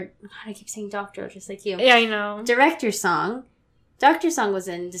 Song, or God, I keep saying Doctor, just like you. Yeah, I know. Director Song. Dr. Song was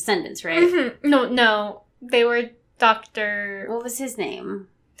in Descendants, right? No. They were Dr. What was his name?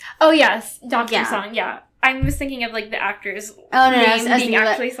 Oh, yes. Dr. Song, yeah. I was thinking of, like, the actor's name being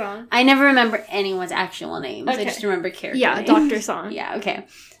actually Song. I never remember anyone's actual names. Okay. I just remember character names. Dr. Song. Yeah, okay.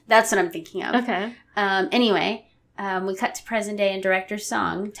 That's what I'm thinking of. Okay. Anyway, we cut to present day and Director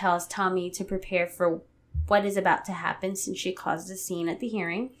Song tells Tommy to prepare for what is about to happen since she caused a scene at the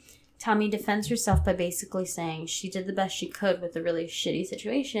hearing. Tommy defends herself by basically saying she did the best she could with a really shitty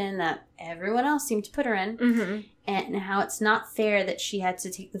situation that everyone else seemed to put her in. Mm-hmm. And how it's not fair that she had to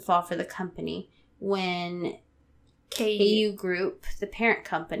take the fall for the company when KU Group, the parent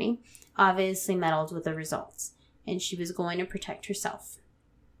company, obviously meddled with the results. And she was going to protect herself.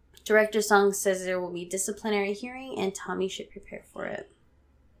 Director Song says there will be disciplinary hearing and Tommy should prepare for it.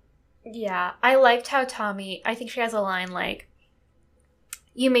 Yeah, I liked how Tommy, I think she has a line like,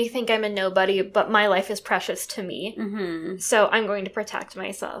 you may think I'm a nobody, but my life is precious to me. Mm-hmm. So I'm going to protect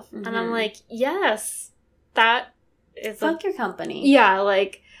myself. Mm-hmm. And I'm like, yes, that is Fuck your company. Yeah,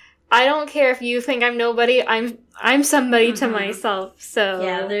 like, I don't care if you think I'm nobody. I'm somebody to myself. So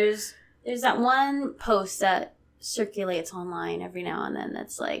yeah, there's that one post that circulates online every now and then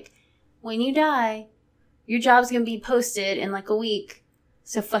that's like, when you die, your job's gonna be posted in like a week.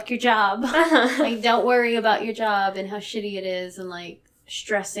 So fuck your job. Like, don't worry about your job and how shitty it is and like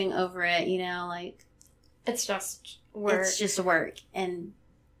stressing over it, you know, like it's just work. It's just work. And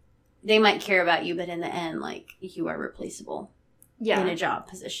they might care about you, but in the end, like, you are replaceable in a job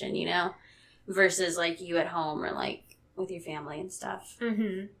position, you know? Versus like you at home or like with your family and stuff.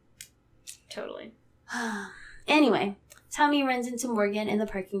 Mm-hmm. Totally. Anyway, Tommy runs into Morgan in the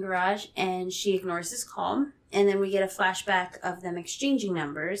parking garage and she ignores his call. And then we get a flashback of them exchanging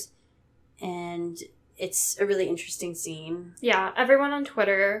numbers. And it's a really interesting scene. Yeah, everyone on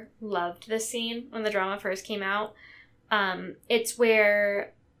Twitter loved this scene when the drama first came out. It's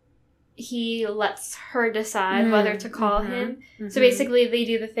where he lets her decide whether to call him. Mm-hmm. So basically they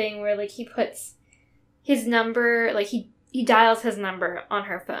do the thing where like he puts his number, like he dials his number on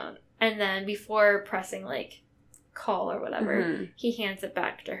her phone. And then before pressing like call or whatever, he hands it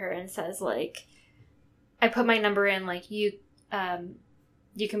back to her and says like, I put my number in, like you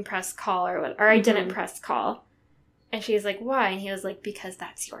can press call or what, or I didn't press call. And she's like, why? And he was like, because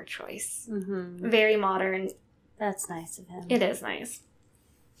that's your choice. Mm-hmm. Very modern. That's nice of him. It is nice.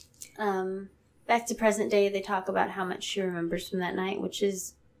 Back to present day, they talk about how much she remembers from that night, which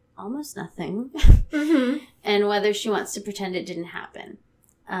is almost nothing. And whether she wants to pretend it didn't happen.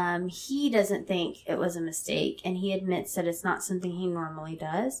 He doesn't think it was a mistake, and he admits that it's not something he normally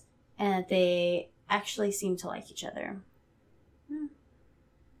does, and that they actually seem to like each other.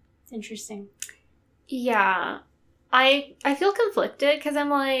 It's interesting. Yeah. I feel conflicted, because I'm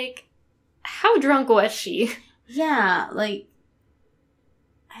like, how drunk was she? Yeah, like,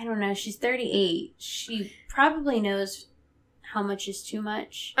 I don't know, she's 38. She probably knows how much is too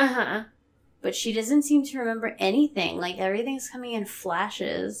much. Uh-huh. But she doesn't seem to remember anything. Like, everything's coming in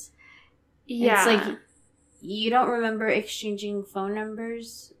flashes. Yeah. It's like, you don't remember exchanging phone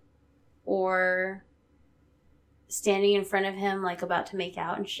numbers or standing in front of him, like, about to make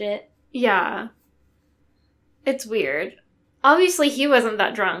out and shit. Yeah. It's weird. Obviously, he wasn't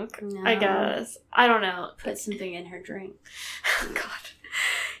that drunk, No. I guess. I don't know. Put something in her drink. God.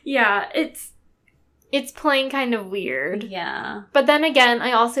 Yeah, it's playing kind of weird. Yeah. But then again,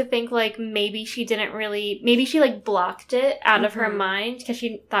 I also think, like, maybe she, like, blocked it out of her mind because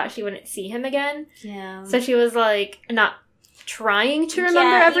she thought she wouldn't see him again. Yeah. So she was, like, not trying to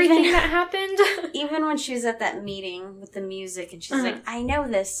remember everything that happened. Even when she was at that meeting with the music and she's like, I know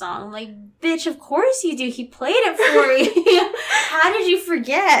this song. I'm like, bitch, of course you do. He played it for you. How did you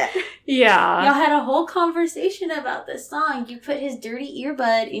forget? Yeah. Y'all had a whole conversation about this song. You put his dirty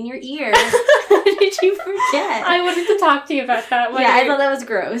earbud in your ear. How did you forget? I wanted to talk to you about that. Yeah, I thought that was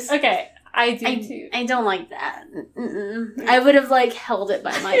gross. Okay. I do too. I don't like that. I would have, like, held it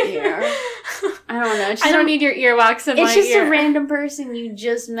by my ear. I don't know. I don't need your earwax in my ear. It's just a random person you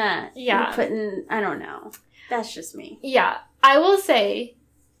just met. Yeah. You're putting, I don't know. That's just me. Yeah. I will say,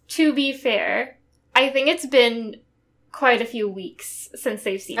 to be fair, I think it's been quite a few weeks since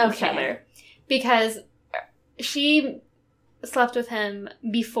they've seen each other. Because she slept with him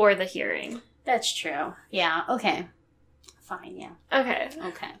before the hearing. That's true. Yeah. Okay. Fine. Yeah. Okay.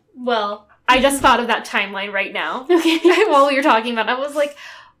 Okay. Well, I just thought of that timeline right now. Okay. While we were talking about it, I was like,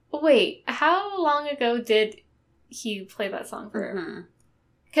 wait, how long ago did he play that song for?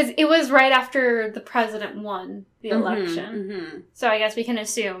 Because it was right after the president won the election. So I guess we can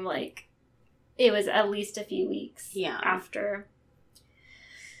assume, like, it was at least a few weeks after.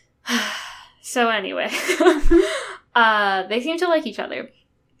 So anyway, they seem to like each other.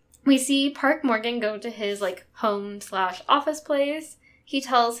 We see Park Morgan go to his, like, home/office place. He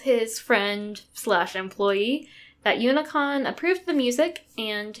tells his friend/employee that Unicon approved the music,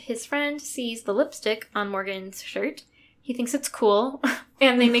 and his friend sees the lipstick on Morgan's shirt. He thinks it's cool,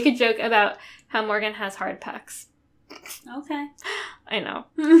 and they make a joke about how Morgan has hard pecs. Okay. I know.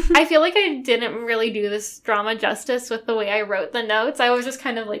 I feel like I didn't really do this drama justice with the way I wrote the notes. I was just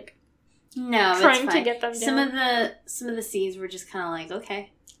kind of, like, No, trying it's fine. to get them down. Some of the scenes were just kind of like,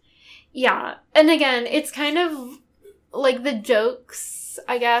 okay. Yeah. And again, it's kind of like the jokes,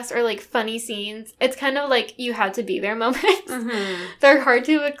 I guess, or like funny scenes. It's kind of like you had to be there moments. Mm-hmm. They're hard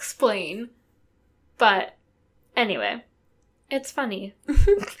to explain. But anyway, it's funny.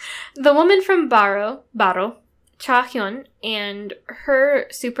 The woman from Baro, Cha Hyun, and her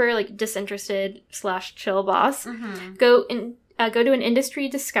super like disinterested / chill boss go to an industry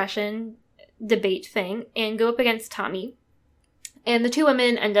discussion debate thing and go up against Tommy. And the two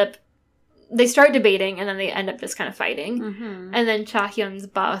women they start debating and then they end up just kind of fighting. And then Cha Hyun's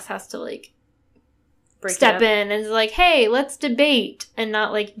boss has to like step in and is like, hey, let's debate and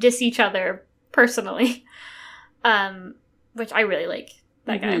not like diss each other personally. Which I really like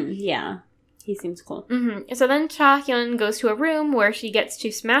that guy. Yeah. He seems cool. So then Cha Hyun goes to a room where she gets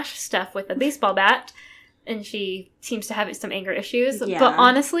to smash stuff with a baseball bat. And she seems to have some anger issues. Yeah. But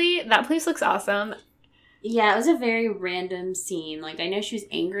honestly, that place looks awesome. Yeah, it was a very random scene. Like, I know she was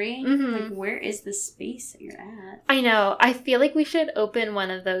angry. Like, where is the space that you're at? I know. I feel like we should open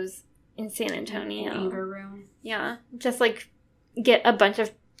one of those in San Antonio. An anger room. Yeah. Just, like, get a bunch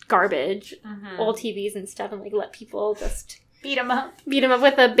of garbage, old TVs and stuff, and, like, let people just... Beat them up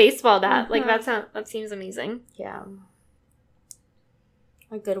with a baseball bat. Like, that seems amazing. Yeah.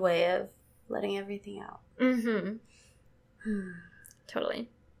 A good way of letting everything out. Totally.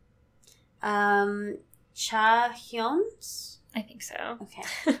 Cha Hyun's? I think so. Okay.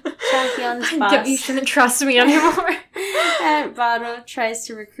 Cha Hyun's boss. You shouldn't trust me anymore. And Baro tries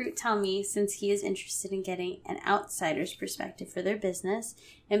to recruit Tommy since he is interested in getting an outsider's perspective for their business.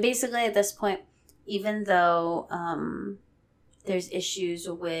 And basically at this point, even though there's issues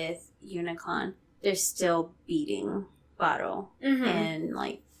with Unicon, they're still beating Baro and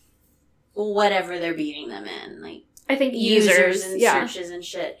like whatever they're beating them in, like I think users and searches and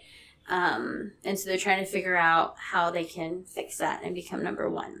shit. And so they're trying to figure out how they can fix that and become number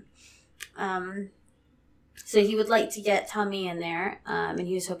one. So he would like to get Tommy in there, and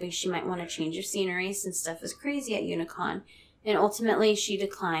he was hoping she might want to change her scenery since stuff is crazy at Unicon. And ultimately she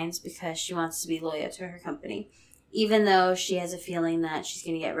declines because she wants to be loyal to her company, even though she has a feeling that she's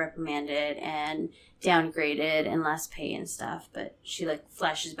going to get reprimanded and downgraded and less pay and stuff. But she like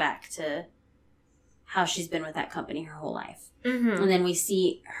flashes back to how she's been with that company her whole life. And then we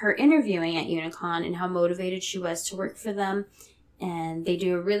see her interviewing at Unicon and how motivated she was to work for them. And they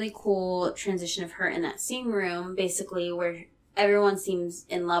do a really cool transition of her in that same room, basically, where everyone seems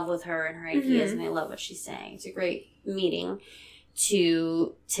in love with her and her ideas, and they love what she's saying. It's a great meeting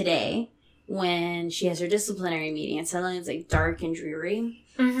to today when she has her disciplinary meeting. And suddenly it's like dark and dreary.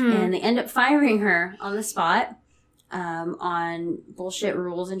 And they end up firing her on the spot on bullshit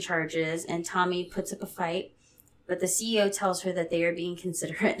rules and charges. And Tommy puts up a fight. But the CEO tells her that they are being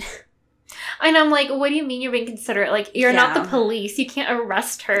considerate. And I'm like, what do you mean you're being considerate? Like, you're not the police. You can't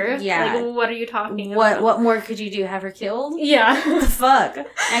arrest her. Yeah. Like, what are you talking about? What more could you do? Have her killed? Yeah. What the fuck?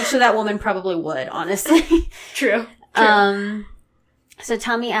 Actually, that woman probably would, honestly. True. So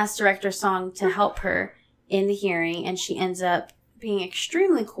Tommy asks Director Song to help her in the hearing, and she ends up being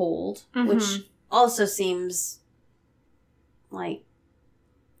extremely cold, which also seems like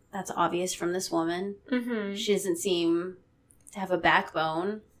that's obvious from this woman. She doesn't seem to have a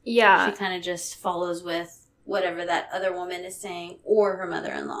backbone. Yeah. She kind of just follows with whatever that other woman is saying, or her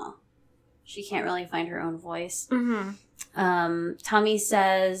mother-in-law. She can't really find her own voice. Tommy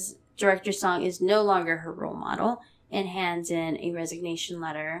says Director Song is no longer her role model and hands in a resignation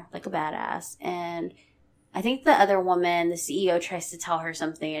letter like a badass. And I think the other woman, the CEO, tries to tell her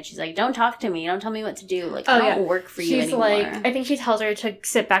something, and she's like, don't talk to me. Don't tell me what to do. Like, I don't work for you anymore. I think she tells her to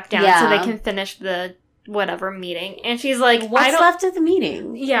sit back down so they can finish the whatever meeting. And she's like, what's left of the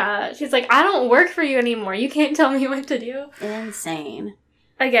meeting? Yeah. She's like, I don't work for you anymore. You can't tell me what to do. Insane.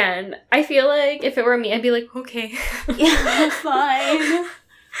 Again, I feel like if it were me, I'd be like, okay. Yeah, fine.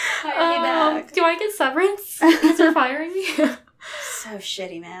 Hire me back. Do I get severance? Because they're firing me? So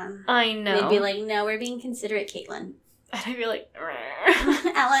shitty, man. I know. They'd be like, no, we're being considerate, Caitlin. And I'd be like,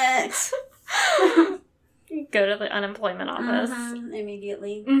 Alex. Go to the unemployment office.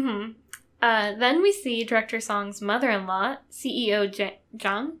 Immediately. Then we see Director Song's mother-in-law, CEO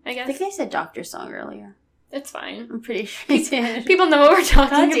Jung, I guess. I think I said Dr. Song earlier. It's fine. I'm pretty sure I did. People know what we're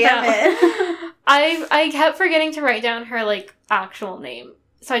talking God damn about. I kept forgetting to write down her, like, actual name.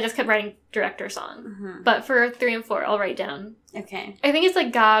 So I just kept writing Director Song. But for 3 and 4, I'll write down. Okay. I think it's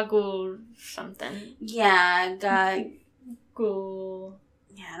like Gagul something. Yeah, Gagul.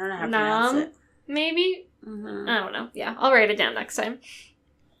 Yeah, I don't know how to pronounce it. Maybe? I don't know. Yeah, I'll write it down next time.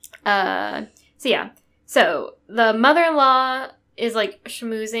 So the mother-in-law is, like,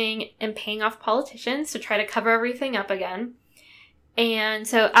 schmoozing and paying off politicians to try to cover everything up again. And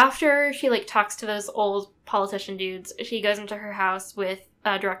so after she, like, talks to those old politician dudes, she goes into her house with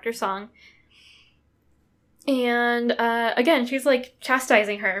Director Song. And, again, she's, like,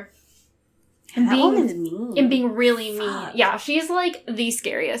 chastising her. And that woman's mean. And being really mean. Fuck. Yeah, she's, like, the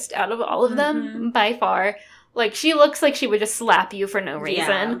scariest out of all of them, by far. Like, she looks like she would just slap you for no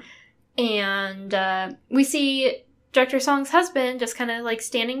reason. Yeah. And we see Director Song's husband just kind of, like,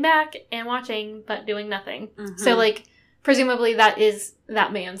 standing back and watching, but doing nothing. Mm-hmm. So, like, presumably that is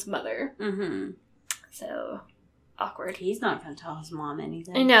that man's mother. Mm-hmm. So, awkward. He's not going to tell his mom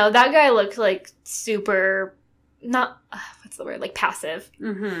anything. I know. That guy looks, like, super, not, what's the word? Like, passive.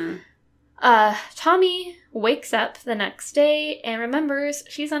 Mm-hmm. Tommy wakes up the next day and remembers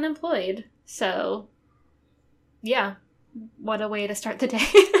she's unemployed. So, yeah. What a way to start the day.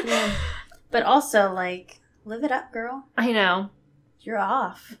 Yeah. But also, like, live it up, girl. I know. You're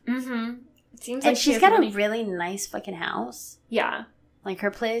off. Mm-hmm. It seems and like she's got a really nice fucking house. Yeah. Like, her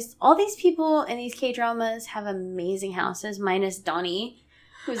place. All these people in these K-dramas have amazing houses, minus Donnie,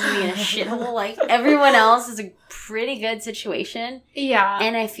 who's being a shithole. Like, everyone else is a pretty good situation. Yeah.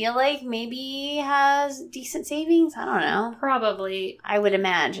 And I feel like maybe he has decent savings. I don't know. Probably. I would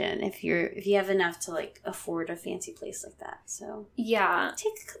imagine if you have enough to, like, afford a fancy place like that. So yeah.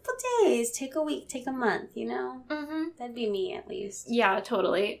 Take a couple days, take a week, take a month, you know? Mm-hmm. That'd be me, at least. Yeah,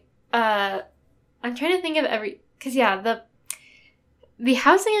 totally. I'm trying to think of because, yeah, the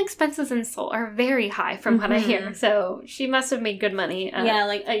housing expenses in Seoul are very high from what I hear. So she must have made good money at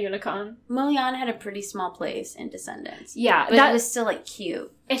Unicon. Moyeon had a pretty small place in Descendants. Yeah. But it was still, like,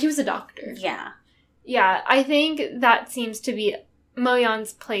 cute. And he was a doctor. Yeah. Yeah, I think that seems to be...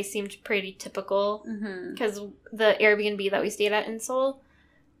 Moyeon's place seemed pretty typical. Because the Airbnb that we stayed at in Seoul,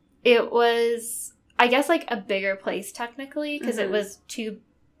 it was, I guess, like, a bigger place technically. Because it was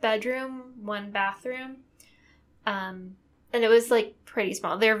 2-bedroom, 1 bathroom. And it was, like, pretty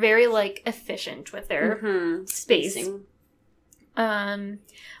small. They're very, like, efficient with their space.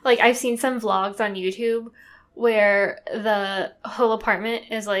 Like, I've seen some vlogs on YouTube where the whole apartment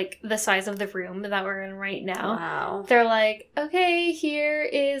is, like, the size of the room that we're in right now. Wow. They're like, okay, here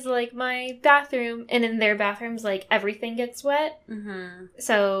is, like, my bathroom. And in their bathrooms, like, everything gets wet.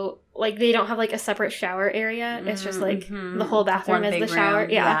 So, like, they don't have, like, a separate shower area. It's just, like, the whole bathroom is the shower.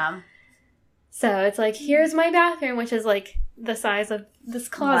 Yeah. So it's like, here's my bathroom, which is, like, the size of this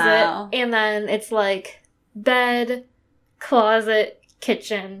closet. Wow. And then it's, like, bed, closet,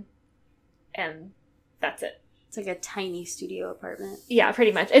 kitchen, and that's it. It's like a tiny studio apartment. Yeah,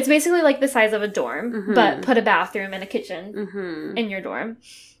 pretty much. It's basically, like, the size of a dorm, but put a bathroom and a kitchen in your dorm.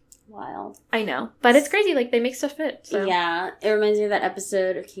 Wild. I know. But it's crazy. Like, they make stuff fit. So. Yeah. It reminds me of that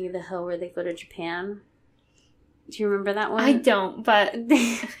episode of King of the Hill where they go to Japan. Do you remember that one? I don't, but...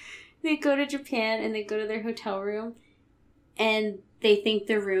 They go to Japan and they go to their hotel room and they think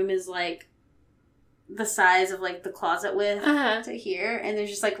their room is, like, the size of, like, the closet width to here. And there's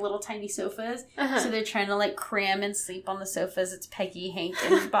just, like, little tiny sofas. So they're trying to, like, cram and sleep on the sofas. It's Peggy, Hank,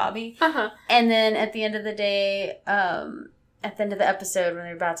 and Bobby. And then at the end of the day, at the end of the episode when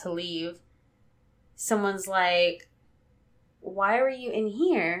they're about to leave, someone's like, why were you in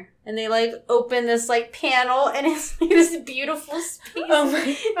here? And they, like, open this, like, panel, and it's, like, this beautiful space. Oh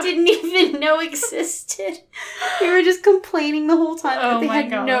my God. Didn't even know existed. They were just complaining the whole time that they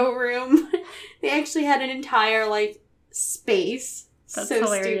had no room. They actually had an entire, like, space. That's so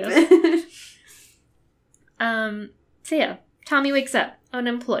hilarious. Stupid. So yeah, Tommy wakes up,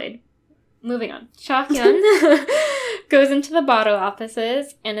 unemployed. Moving on. Chakyun goes into the Botto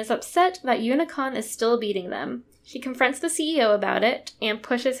offices and is upset that Unicon is still beating them. She confronts the CEO about it and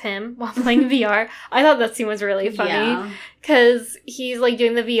pushes him while playing VR. I thought that scene was really funny because he's, like,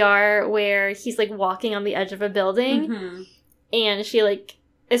 doing the VR where he's, like, walking on the edge of a building and she, like,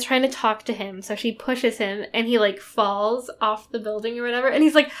 is trying to talk to him. So she pushes him and he, like, falls off the building or whatever. And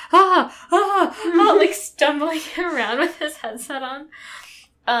he's like, like, stumbling around with his headset on.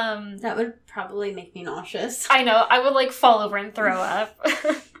 That would probably make me nauseous. I know. I would, like, fall over and throw up.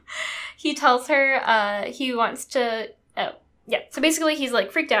 He tells her he wants to... Oh, yeah. So basically he's,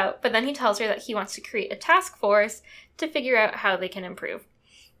 like, freaked out, but then he tells her that he wants to create a task force to figure out how they can improve.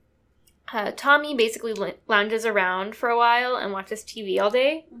 Tommy basically lounges around for a while and watches TV all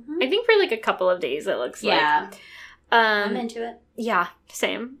day. I think for, like, a couple of days, it looks like. Yeah. I'm into it. Yeah,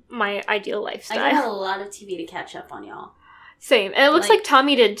 same. My ideal lifestyle. I got a lot of TV to catch up on, y'all. Same. And it looks like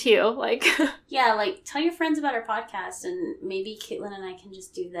Tommy did, too. Like, yeah, like, tell your friends about our podcast, and maybe Caitlin and I can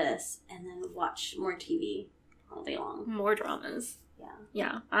just do this, and then watch more TV all day long. More dramas.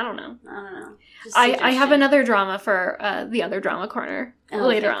 Yeah, I don't know. I have another drama for the other drama corner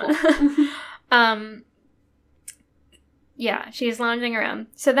later on. Cool. Yeah, she's lounging around.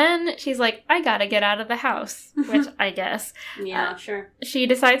 So then she's like, I gotta get out of the house, which I guess. Yeah, sure. She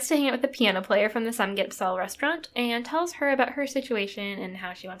decides to hang out with the piano player from the Samgyeopsal restaurant and tells her about her situation and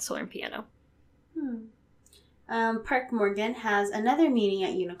how she wants to learn piano. Park Morgan has another meeting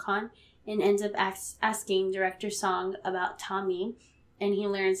at Unicon and ends up asking Director Song about Tommy, and he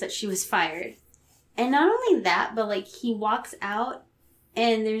learns that she was fired. And not only that, but, like, he walks out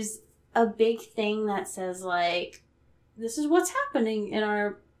and there's a big thing that says, like, this is what's happening in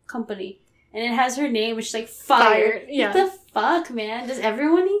our company. And it has her name, which is like, fired. Yeah. What the fuck, man? Does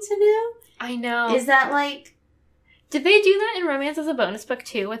everyone need to know? I know. Is that like... Did they do that in Romance as a Bonus Book,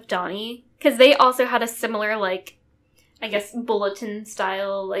 too, with Donnie? Because they also had a similar, like, I guess, bulletin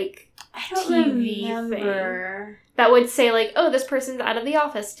style, like, I don't TV remember. thing. That would say, like, oh, this person's out of the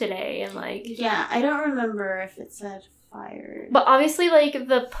office today, and, like... Yeah, I don't remember if it said fired. But obviously, like,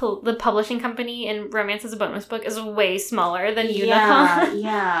 the publishing company in Romance as a Bonus Book is way smaller than Unicon.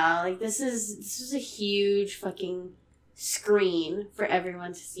 Yeah. Like, this is a huge fucking screen for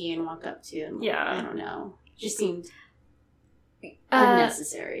everyone to see and walk up to. And, like, Yeah. I don't know. It just seemed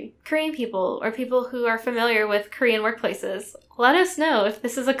unnecessary. Korean people, or people who are familiar with Korean workplaces, let us know if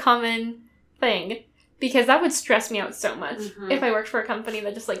this is a common thing. Because that would stress me out so much if I worked for a company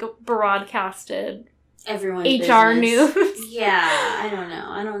that just, like, broadcasted everyone's HR business. news. Yeah, I don't know.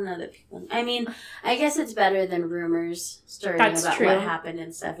 I don't know that people... I mean, I guess it's better than rumors starting about true. what happened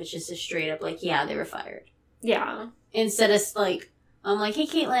and stuff. It's just a straight up, like, yeah, they were fired. Yeah. Instead of, like, I'm like, hey,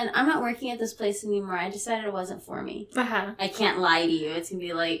 Caitlin, I'm not working at this place anymore. I decided it wasn't for me. Uh-huh. I can't lie to you. It's going to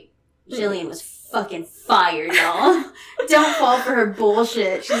be like, Jillian was fucking fired, y'all. Don't fall for her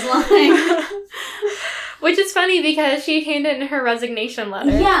bullshit. She's lying. Which is funny because she handed in her resignation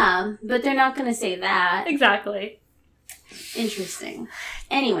letter. Yeah, but they're not going to say that. Exactly. Interesting.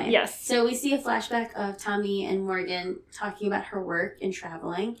 Anyway. Yes. So we see a flashback of Tommy and Morgan talking about her work and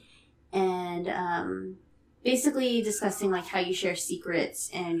traveling. And basically discussing, like, how you share secrets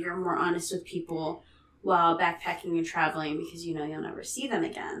and you're more honest with people while backpacking and traveling because, you know, you'll never see them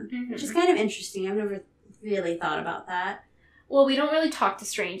again. Mm-hmm. Which is kind of interesting. I've never really thought about that. Well, we don't really talk to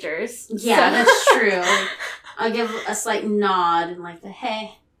strangers. Yeah, so. That's true. I'll give a slight nod and, like, the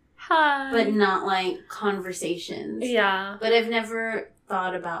hey. Hi. But not, like, conversations. Yeah. But I've never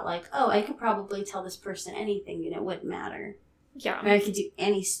thought about, like, oh, I could probably tell this person anything and it wouldn't matter. Yeah. Or I could do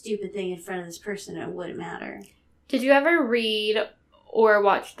any stupid thing in front of this person and it wouldn't matter. Did you ever read or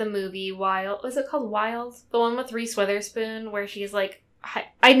watch the movie Wild? Was it called Wild? The one with Reese Witherspoon where she's, like...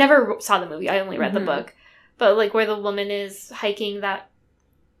 I never saw the movie. I only read the book. But, like, where the woman is hiking that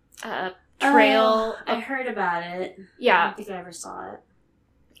trail. I heard about it. Yeah. I don't think I ever saw it.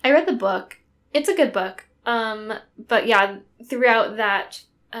 I read the book. It's a good book. But, yeah, throughout that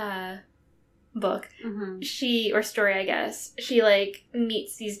book, or story, I guess, she, like,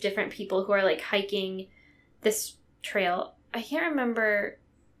 meets these different people who are, like, hiking this trail. I can't remember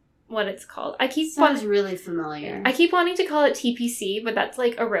what it's called. Sounds really familiar. I keep wanting to call it TPC, but that's,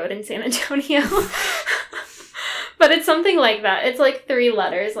 like, a road in San Antonio. But it's something like that. It's like 3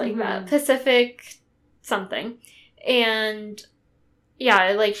 letters like that. Pacific something. And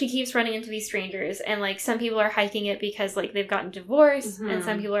yeah, like she keeps running into these strangers and like some people are hiking it because like they've gotten divorced and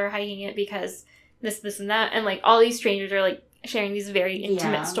some people are hiking it because this and that. And like all these strangers are like sharing these very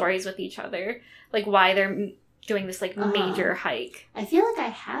intimate stories with each other. Like why they're doing this like major hike. I feel like I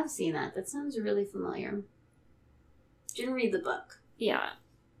have seen that. That sounds really familiar. Didn't read the book. Yeah.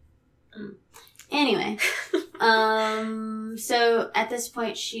 Anyway, so at this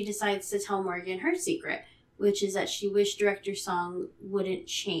point, she decides to tell Morgan her secret, which is that she wished Director Song wouldn't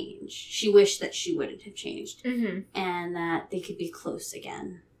change. She wished that she wouldn't have changed, and that they could be close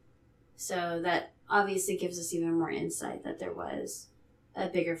again. So that obviously gives us even more insight that there was a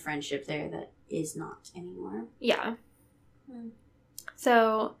bigger friendship there that is not anymore. Yeah.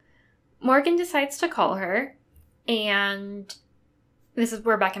 So Morgan decides to call her, and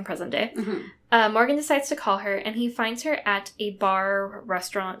we're back in present day. Morgan decides to call her, and he finds her at a bar,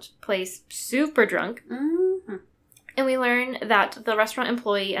 restaurant place, super drunk. And we learn that the restaurant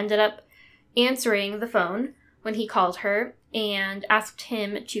employee ended up answering the phone when he called her and asked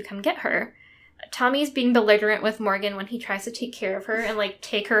him to come get her. Tommy's being belligerent with Morgan when he tries to take care of her and, like,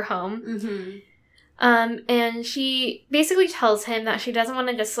 take her home. And she basically tells him that she doesn't want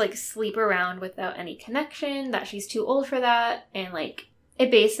to just, like, sleep around without any connection, that she's too old for that, and, like, it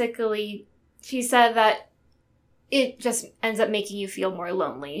basically... She said that it just ends up making you feel more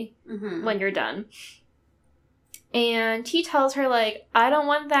lonely when you're done. And he tells her, like, I don't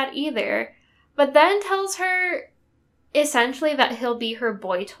want that either. But then tells her, essentially, that he'll be her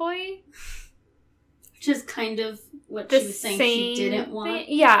boy toy. Which is kind of what she was saying she didn't want.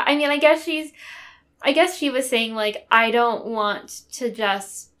 Yeah, I mean, I guess she was saying, like, I don't want to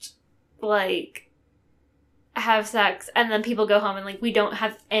just, like, have sex and then people go home and, like, we don't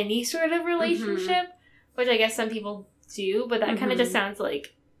have any sort of relationship. Which I guess some people do, but that kind of just sounds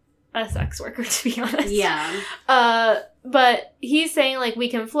like a sex worker, to be honest. Yeah. But he's saying, like, we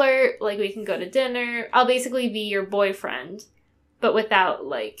can flirt, like, we can go to dinner. I'll basically be your boyfriend, but without,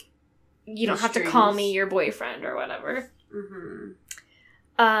 like, you don't have to call me your boyfriend or whatever.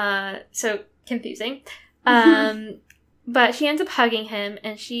 So confusing. But she ends up hugging him,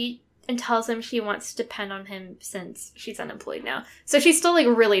 and tells him she wants to depend on him since she's unemployed now. So she's still, like,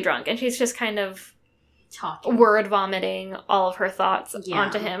 really drunk, and she's just kind of word vomiting all of her thoughts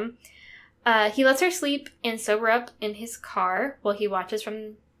onto him. He lets her sleep and sober up in his car while he watches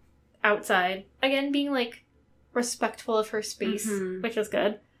from outside. Again, being, like, respectful of her space, which is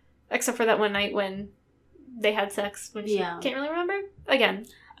good. Except for that one night when they had sex when she can't really remember. Again,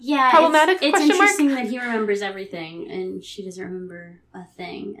 problematic? It's interesting that he remembers everything and she doesn't remember a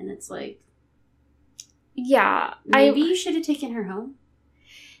thing. And it's like... Yeah. Maybe you should have taken her home?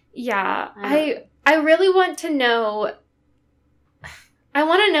 Yeah. I really want to know... I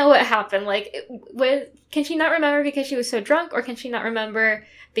want to know what happened. Like, can she not remember because she was so drunk? Or can she not remember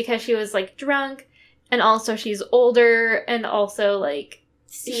because she was, like, drunk? And also she's older and also, like...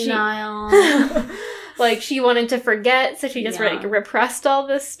 senile. Like, she wanted to forget, so she just, like, repressed all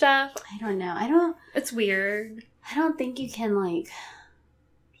this stuff. I don't know. It's weird. I don't think you can, like,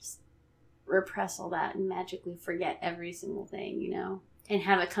 just repress all that and magically forget every single thing, you know? And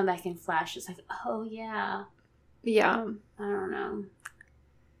have it come back in flash. It's like, oh, yeah. Yeah. I don't know.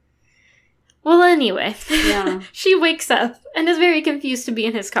 Well, anyway. Yeah. She wakes up and is very confused to be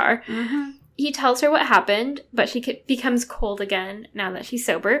in his car. He tells her what happened, but she becomes cold again now that she's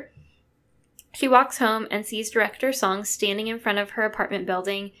sober. She walks home and sees Director Song standing in front of her apartment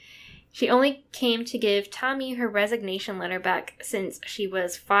building. She only came to give Tommy her resignation letter back since she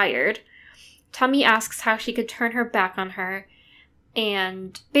was fired. Tommy asks how she could turn her back on her,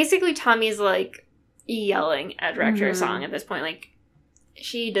 and basically Tommy's, like, yelling at Director Song at this point. Like,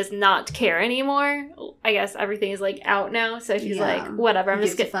 she does not care anymore. I guess everything is, like, out now, so she's like, whatever, I'm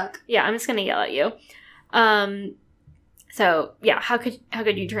just gonna yell at you. So, yeah, how could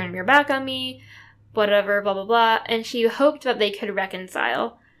you turn your back on me? Whatever, blah, blah, blah. And she hoped that they could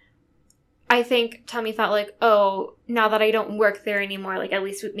reconcile. I think Tommy thought, like, oh, now that I don't work there anymore, like, at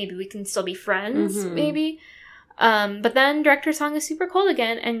least maybe we can still be friends, maybe. But then Director Song is super cold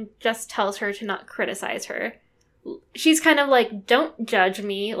again and just tells her to not criticize her. She's kind of like, don't judge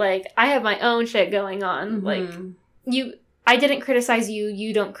me. Like, I have my own shit going on. Like, I didn't criticize you.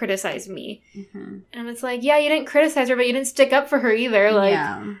 You don't criticize me. And it's like, yeah, you didn't criticize her, but you didn't stick up for her either.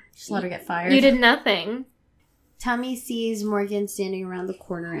 Like, just let her get fired. You did nothing. Tommy sees Morgan standing around the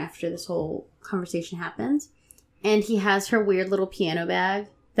corner after this whole conversation happens. And he has her weird little piano bag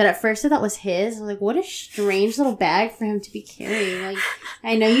that at first I thought was his. I was like, what a strange little bag for him to be carrying. Like,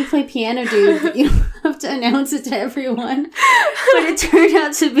 I know you play piano, dude, but you don't have to announce it to everyone. But it turned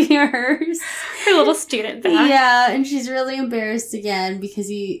out to be hers. Her little student bag. Yeah, and she's really embarrassed again because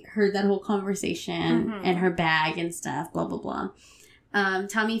he heard that whole conversation and her bag and stuff, blah, blah, blah.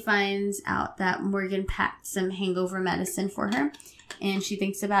 Tommy finds out that Morgan packed some hangover medicine for her, and she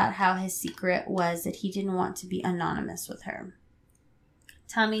thinks about how his secret was that he didn't want to be anonymous with her.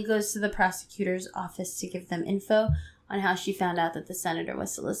 Tommy goes to the prosecutor's office to give them info on how she found out that the senator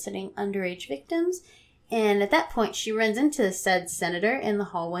was soliciting underage victims. And at that point, she runs into the said senator in the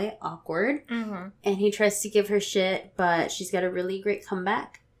hallway, awkward. And he tries to give her shit, but she's got a really great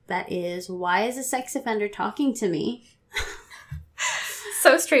comeback. That is, why is a sex offender talking to me?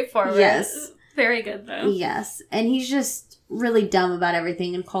 So straightforward. Yes. Very good, though. Yes. And he's just really dumb about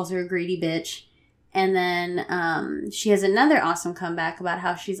everything and calls her a greedy bitch. And then she has another awesome comeback about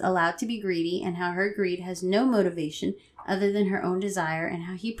how she's allowed to be greedy and how her greed has no motivation other than her own desire and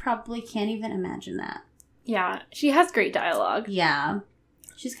how he probably can't even imagine that. Yeah, she has great dialogue. Yeah.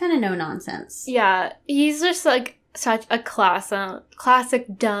 She's kind of no nonsense. Yeah, he's just, like, such a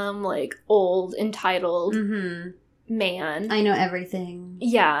classic dumb, like, old, entitled man. I know everything.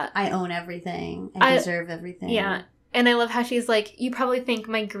 Yeah. I own everything. I deserve everything. Yeah. And I love how she's like, you probably think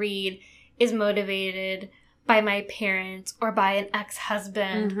my greed is motivated by my parents or by an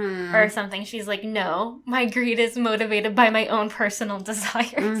ex-husband or something. She's like, no, my greed is motivated by my own personal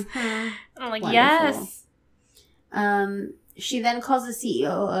desires. And I'm like, wonderful. Yes. She then calls the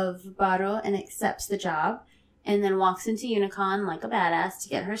CEO of Baro and accepts the job. and then walks into Unicon like a badass to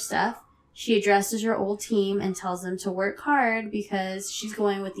get her stuff. She addresses her old team and tells them to work hard because she's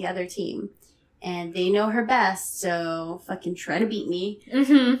going with the other team. And they know her best, so fucking try to beat me.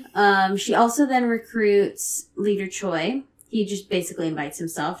 Mm-hmm. She also then recruits Leader Choi. He just basically invites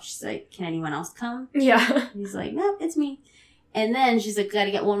himself. She's like, can anyone else come? Yeah. He's like, nope, it's me. And then she's like,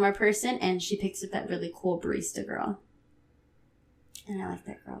 gotta get one more person. And she picks up that really cool barista girl. And I like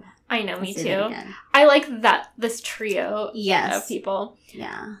that girl. I know, me too. I like this trio of people.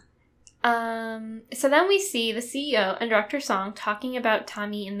 Yeah. So then we see the CEO and Director Song talking about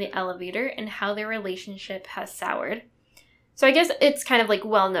Tommy in the elevator and how their relationship has soured. So I guess it's kind of like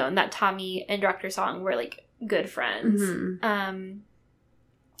well known that Tommy and Director Song were like good friends. Mm-hmm.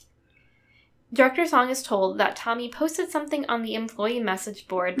 Director Song is told that Tommy posted something on the employee message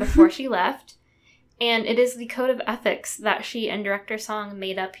board before she left, and it is the code of ethics that she and Director Song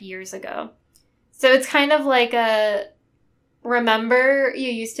made up years ago. So it's kind of like a, remember,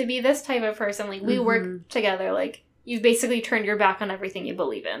 you used to be this type of person, like, we work together, like, you've basically turned your back on everything you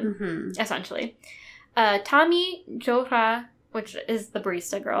believe in, essentially. Tommy Jo-ra, which is the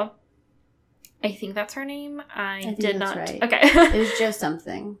barista girl, I think that's her name. I did not. Right. Okay. It was just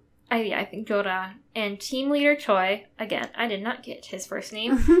something. I think Jo-ra. And Team Leader Choi, again, I did not get his first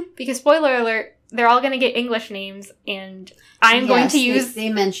name, because spoiler alert, they're all going to get English names, and I'm going to use... They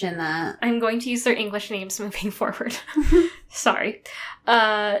mention that. I'm going to use their English names moving forward. Sorry.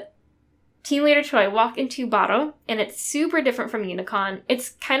 Team Leader Choi walk into Baro, and it's super different from Unicon.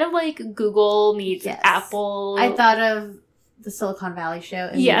 It's kind of like Google meets Apple. I thought of the Silicon Valley show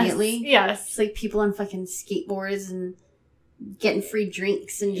immediately. Yes. It's like people on fucking skateboards and getting free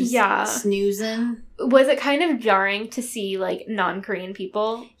drinks and just snoozing. Was it kind of jarring to see, like, non-Korean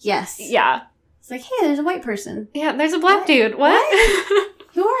people? Yes. Yeah. It's like, hey, there's a white person. Yeah, there's a black dude. What?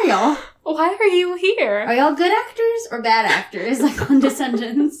 Who are y'all? Why are you here? Are y'all good actors or bad actors? Like on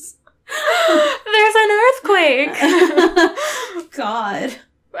Descendants. There's an earthquake. God.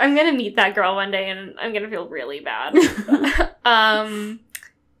 I'm gonna meet that girl one day and I'm gonna feel really bad.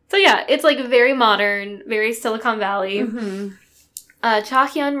 So yeah, it's like very modern, very Silicon Valley.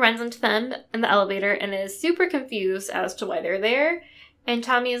 Cha-hyun runs into them in the elevator and is super confused as to why they're there. And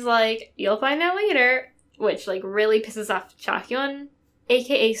Tommy is like, you'll find out later, which like really pisses off Cha-hyun,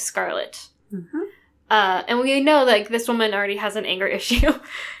 aka Scarlet. And we know like this woman already has an anger issue,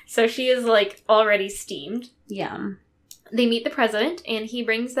 so she is like already steamed. Yeah. They meet the president, and he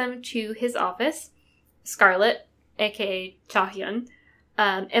brings them to his office. Scarlet, aka Cha-hyun,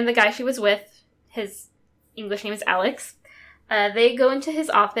 and the guy she was with, his English name is Alex. They go into his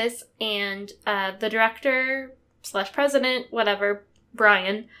office, and the director / president, whatever,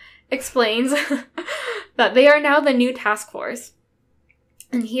 Brian, explains that they are now the new task force.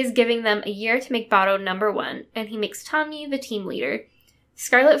 And he is giving them a year to make Baro #1, and he makes Tommy the team leader.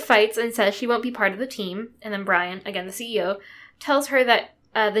 Scarlet fights and says she won't be part of the team, and then Brian, again the CEO, tells her that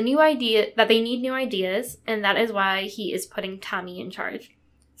they need new ideas, and that is why he is putting Tommy in charge.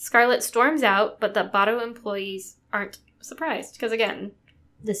 Scarlet storms out, but the Baro employees aren't surprised, because again,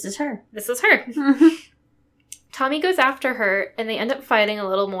 this is her. Tommy goes after her, and they end up fighting a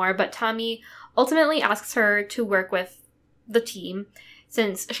little more, but Tommy ultimately asks her to work with the team,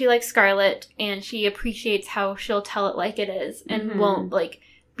 since she likes Scarlet, and she appreciates how she'll tell it like it is, and won't, like,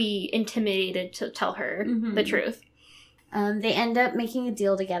 be intimidated to tell her the truth. They end up making a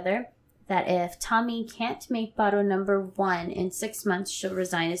deal together that if Tommy can't make Baro #1 in 6 months, she'll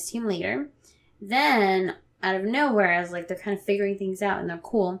resign as team leader. Then, out of nowhere, as like they're kind of figuring things out and they're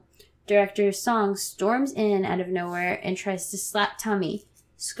cool, Director Song storms in out of nowhere and tries to slap Tommy.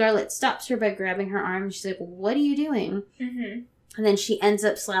 Scarlet stops her by grabbing her arm. She's like, what are you doing? And then she ends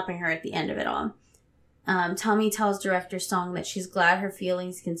up slapping her at the end of it all. Tommy tells Director Song that she's glad her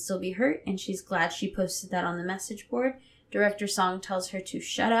feelings can still be hurt, and she's glad she posted that on the message board. Director Song tells her to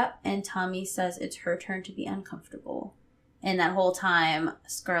shut up, and Tommy says it's her turn to be uncomfortable. And that whole time,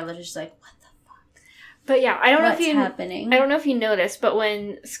 Scarlet is like, what the fuck? But yeah, I don't know if you noticed, but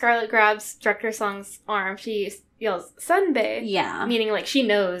when Scarlet grabs Director Song's arm, she yells, "Sunbae!" Yeah. Meaning, like, she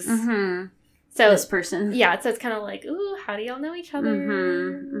knows. So this person. Yeah, so it's kind of like, ooh, how do y'all know each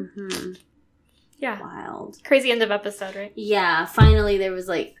other? Yeah. Wild. Crazy end of episode, right? Yeah, finally there was,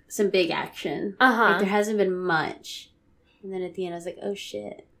 like, some big action. Like, there hasn't been much. And then at the end I was like, oh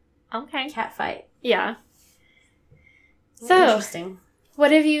shit. Okay. Cat fight. Yeah. So, interesting. How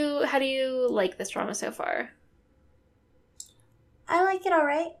do you like this drama so far? I like it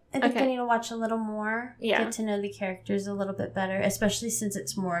alright. I think I need to watch a little more. Yeah. Get to know the characters a little bit better, especially since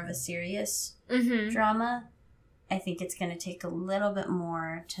it's more of a serious drama. I think it's going to take a little bit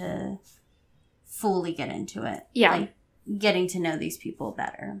more to fully get into it. Yeah. Like, getting to know these people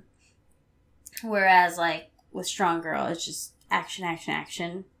better. Whereas, like, with Strong Girl, it's just action, action,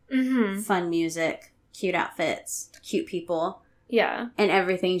 action. Mm-hmm. Fun music, cute outfits, cute people. Yeah. And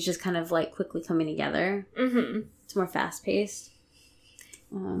everything's just kind of, like, quickly coming together. Mm-hmm. It's more fast-paced.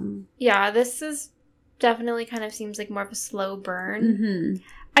 Yeah, this is definitely kind of seems like more of a slow burn. Mm-hmm.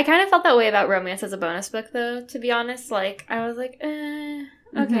 I kind of felt that way about Romance as a Bonus Book, though, to be honest. Like, I was like, okay.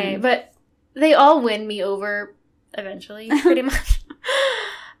 Mm-hmm. But they all win me over eventually, pretty much.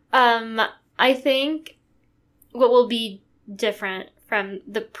 I think what will be different from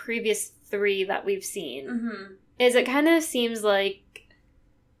the previous 3 that we've seen Mm-hmm. is it kind of seems like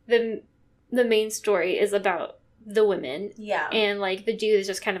the main story is about the women. Yeah. And, like, the dude is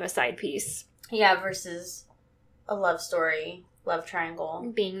just kind of a side piece. Yeah, versus a love story, love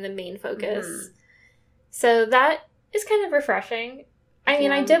triangle. Being the main focus. Mm-hmm. So that is kind of refreshing. I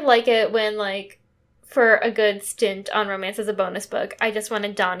mean, Yeah. I did like it when, like, for a good stint on Romance as a Bonus Book, I just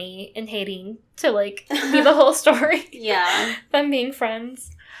wanted Donnie and Hayden to, like, be the whole story. Yeah. Them being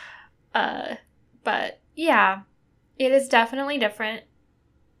friends. But, yeah. It is definitely different.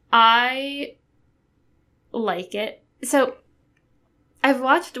 I like it. So, I've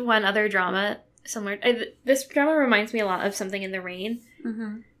watched one other drama similar. This drama reminds me a lot of Something in the Rain.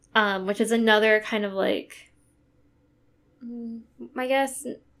 Mm-hmm. Which is another kind of, like, I guess,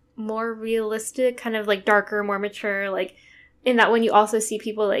 more realistic, kind of, like, darker, more mature, like, in that when you also see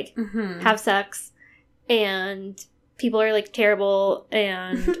people, like, Mm-hmm. have sex, and people are, like, terrible,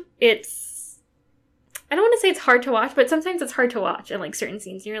 and it's, I don't want to say it's hard to watch, but sometimes it's hard to watch in, like, certain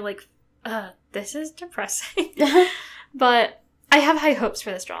scenes, and you're like, this is depressing. But I have high hopes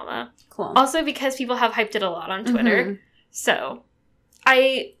for this drama. Cool. Also because people have hyped it a lot on Twitter. Mm-hmm. So,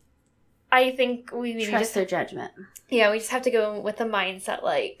 I think we maybe Trust just... their judgment. Yeah, we just have to go with the mindset,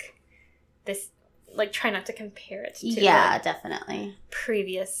 like, this... Like, try not to compare it to like, definitely.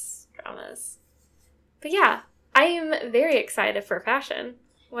 previous dramas. But yeah, I am very excited for fashion.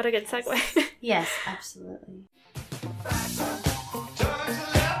 What a good segue. Yes, absolutely.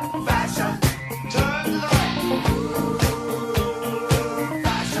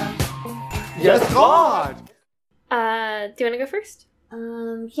 Yes, God! Do you want to go first?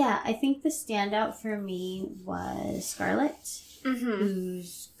 Yeah, I think the standout for me was Scarlett, Mm-hmm.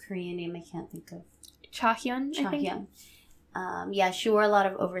 whose Korean name I can't think of. Chahyun, I think. Chahyun. Yeah, she wore a lot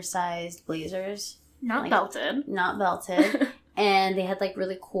of oversized blazers. Not Like, belted. Not belted. And they had, like,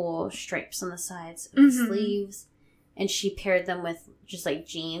 really cool stripes on the sides of the Mhm. sleeves. And she paired them with just, like,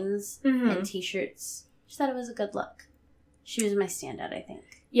 jeans Mhm. and t-shirts. She thought it was a good look. She was my standout, I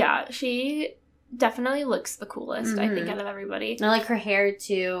think. Yeah, she definitely looks the coolest, I think, Mhm. out of everybody. And I like her hair,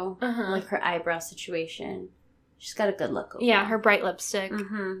 too. Uh-huh. I like her eyebrow situation. She's got a good look overall. Yeah, her bright lipstick.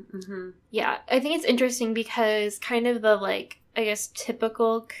 Mm-hmm, mm-hmm. Yeah, I think it's interesting because kind of the, like, I guess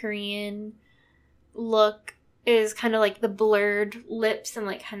typical Korean look is kind of like the blurred lips and,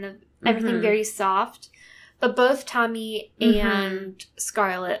 like, kind of everything Mhm. very soft. But both Tommy and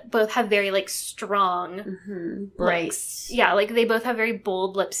Scarlett both have very, like, strong Mm-hmm. Bright. looks. Yeah, like, they both have very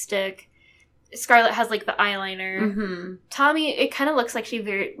bold lipstick. Scarlett has, like, the eyeliner. Mm-hmm. Tommy, it kind of looks like she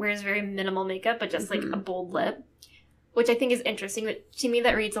wears very minimal makeup, but just, like, Mhm. a bold lip. Which I think is interesting. But to me,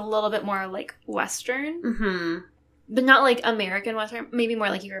 that reads a little bit more, like, Western. Mm-hmm. But not, like, American Western. Maybe more,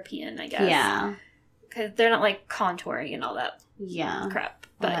 like, European, I guess. Yeah. Because they're not, like, contouring and all that Yeah. crap.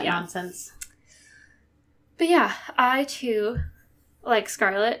 All But, that yeah. nonsense. But, yeah, I, too, like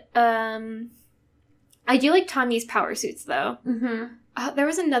Scarlett. I do like Tommy's power suits, though. Mm-hmm. There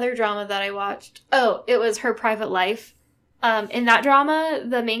was another drama that I watched. Oh, it was Her Private Life. In that drama,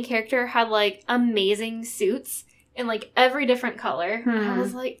 the main character had, like, amazing suits in, like, every different color. And I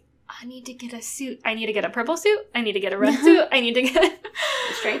was like, I need to get a suit. I need to get a purple suit. I need to get a red suit. I need to get...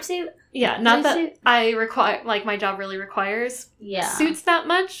 A striped suit? Yeah, not Blue that suit? I require... Like, my job really requires Yeah. suits that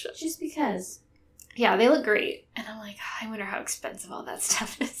much. Just because. Yeah, they look great. And I'm like, I wonder how expensive all that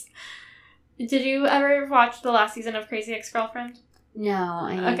stuff is. Did you ever watch the last season of Crazy Ex-Girlfriend? No,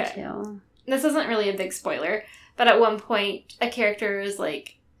 I need Okay. to. This isn't really a big spoiler, but at one point, a character is,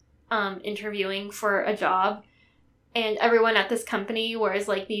 like, interviewing for a job, and everyone at this company wears,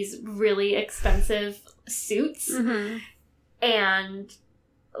 like, these really expensive suits, Mm-hmm. and,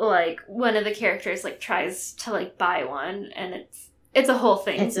 like, one of the characters, like, tries to, like, buy one, and it's a whole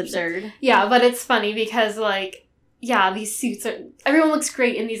thing. It's absurd. Yeah, but it's funny because, like, yeah, these suits are... Everyone looks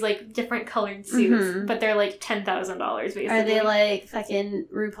great in these, like, different colored suits, Mhm. but they're, like, $10,000, basically. Are they like fucking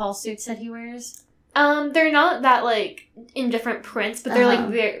RuPaul suits that he wears? They're not that, like, in different prints, but they're, Uh-huh.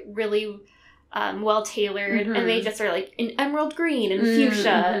 like, they're really well-tailored, Mhm. and they just are, like, in emerald green and fuchsia,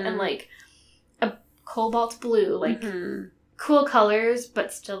 Mhm. and, like, a cobalt blue, like cool colors,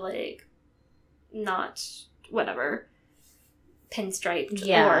 but still like not whatever pinstriped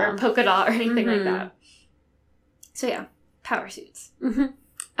or polka dot or anything like that. So yeah, power suits.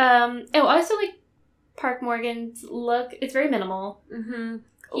 I also like Park Morgan's look. It's very minimal.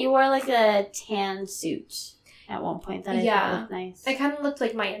 He wore like a tan suit at one point that I thought looked nice. It kind of looked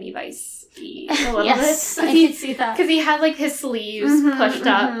like Miami Vice a little yes, bit. I could see that. Because he had like his sleeves pushed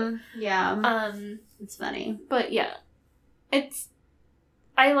up. Yeah. It's funny. But yeah.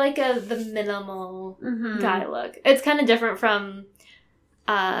 I like the minimal guy look. It's kind of different from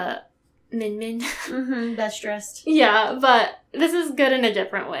Min Min. Best dressed. Yeah, but this is good in a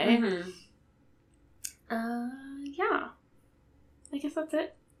different way. Yeah. I guess that's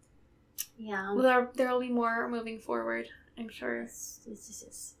it. Yeah. Well, there will be more moving forward, I'm sure.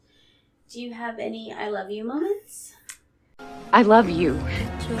 Yes. Do you have any I love you moments? I love you.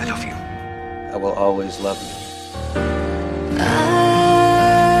 I love you. I will always love you.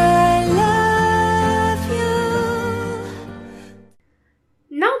 I love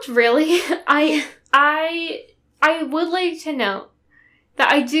you. Not really. I would like to note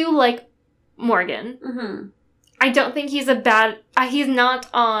that I do like Morgan. I don't think he's he's not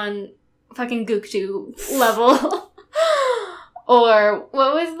on fucking Guktu level. Or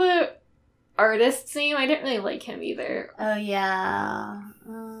what was the artist's name? I didn't really like him either. Oh, yeah.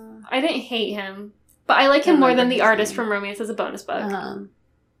 I didn't hate him, but I like him more than the artist from Romance as a Bonus Book.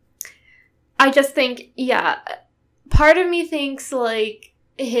 I just think, part of me thinks, like,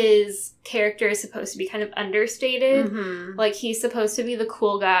 his character is supposed to be kind of understated. Like, he's supposed to be the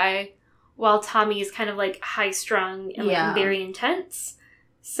cool guy, while Tommy is kind of, like, high-strung and, like, very intense.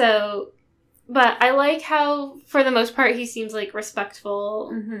 So, but I like how, for the most part, he seems, like, respectful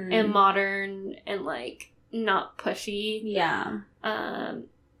and modern and, like, not pushy. Yeah.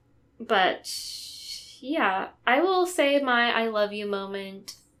 But, yeah, I will say my I love you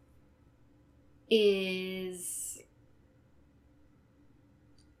moment is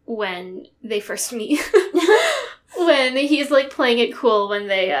when they first meet. When he's, like, playing it cool when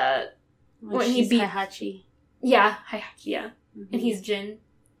they, when he beat Heihachi. Yeah, Heihachi, yeah. And he's Jin,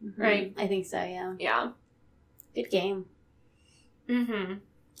 right? I think so, yeah. Yeah. Good game.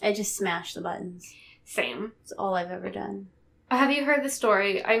 I just smashed the buttons. Same. It's all I've ever done. Have you heard the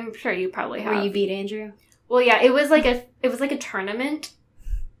story? I'm sure you probably have. Where you beat Andrew? Well, yeah, it was like a tournament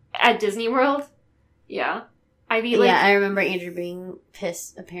at Disney World. Yeah. I beat I remember Andrew being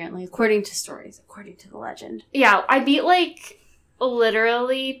pissed, apparently, according to stories, according to the legend. Yeah, I beat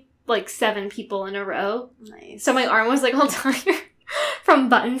literally 7 people in a row. Nice. So my arm was all tired from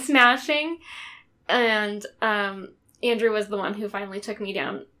button smashing. And Andrew was the one who finally took me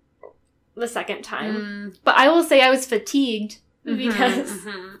down the second time. But I will say I was fatigued because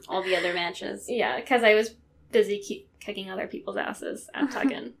all the other matches. Yeah, because I was busy kicking other people's asses at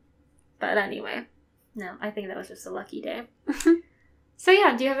Tuggin. But anyway, no, I think that was just a lucky day. So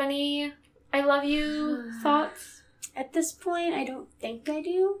yeah, do you have any I love you thoughts? At this point, I don't think I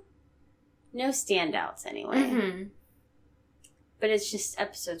do. No standouts anyway. But it's just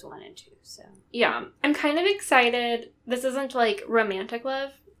episodes 1 and 2, so. Yeah, I'm kind of excited. This isn't romantic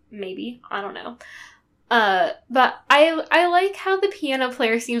love. Maybe. I don't know. But I like how the piano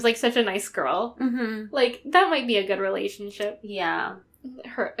player seems like such a nice girl. That might be a good relationship. Yeah.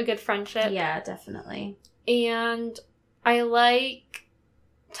 A good friendship. Yeah, definitely. And I like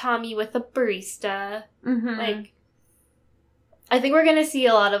Tommy with the barista. I think we're gonna see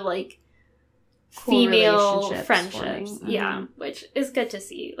a lot of cool female friendships. forming. Yeah, which is good to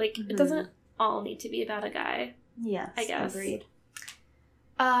see. It doesn't all need to be about a guy. Yes, I guess. Agreed.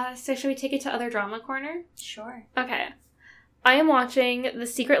 So should we take it to Other Drama Corner? Sure. Okay. I am watching The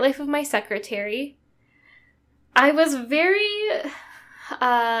Secret Life of My Secretary. I was very,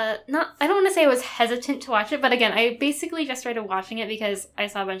 I don't want to say I was hesitant to watch it, but again, I basically just started watching it because I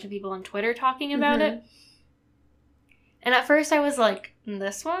saw a bunch of people on Twitter talking about it. And at first I was like,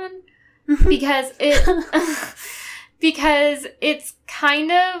 this one? Because it's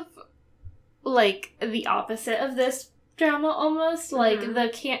kind of the opposite of this drama almost.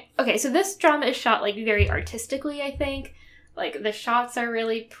 Okay, so this drama is shot very artistically, I think. The shots are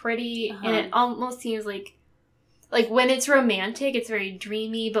really pretty, and it almost seems like when it's romantic, it's very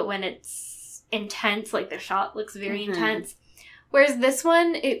dreamy, but when it's intense, the shot looks very intense. Whereas this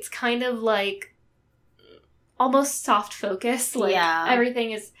one, it's kind of almost soft focus.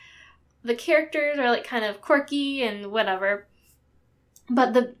 Everything is, the characters are kind of quirky and whatever.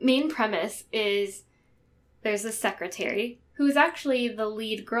 But the main premise is there's a secretary who's actually the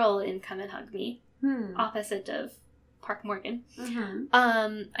lead girl in Come and Hug Me, opposite of Park Morgan.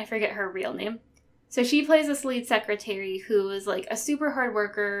 I forget her real name. So she plays this lead secretary who is, like, a super hard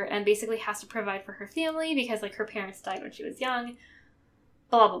worker and basically has to provide for her family because, like, her parents died when she was young.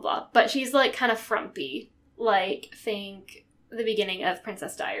 Blah, blah, blah. But she's, like, kind of frumpy. Like, think the beginning of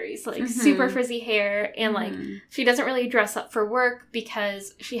Princess Diaries. Like, super frizzy hair. And, like, she doesn't really dress up for work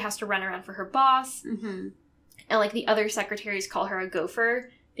because she has to run around for her boss. And, like, the other secretaries call her a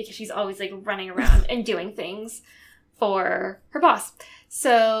gopher because she's always, like, running around and doing things for her boss.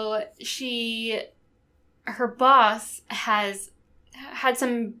 So her boss has had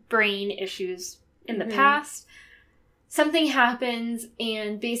some brain issues in the past. Something happens,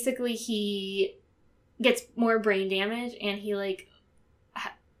 and basically he gets more brain damage, and he, like,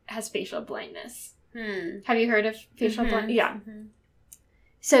 has facial blindness. Have you heard of facial blindness? Yeah.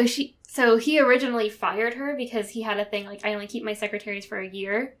 So he originally fired her because he had a thing, like, I only keep my secretaries for a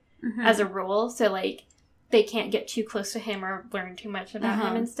year as a rule, so, like, they can't get too close to him or learn too much about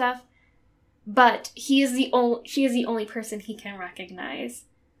him and stuff. But she is the only person he can recognize.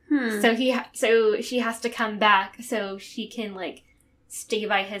 So she has to come back so she can, like, stay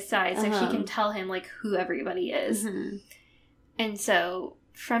by his side so she can tell him, like, who everybody is. And so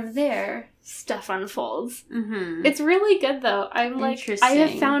from there, stuff unfolds. It's really good, though. I'm like, I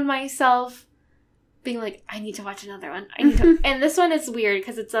have found myself being like, I need to watch another one. And this one is weird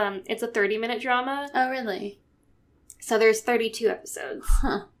because it's a 30-minute drama. Oh, really? So there's 32 episodes.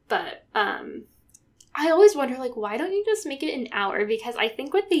 But I always wonder, like, why don't you just make it an hour? Because I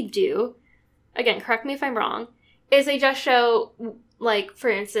think what they do, again, correct me if I'm wrong, is they just show, like, for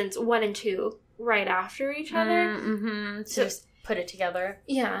instance, 1 and 2 right after each other. So just put it together.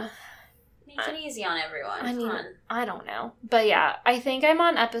 Yeah. Make it easy on everyone. I mean, I don't know. But yeah, I think I'm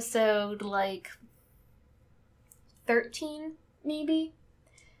on episode, like, 13, maybe.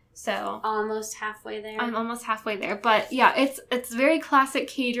 So almost halfway there. I'm almost halfway there. But yeah, it's very classic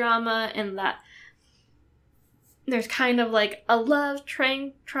K-drama in that there's kind of like a love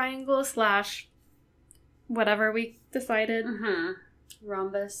triangle / whatever we decided.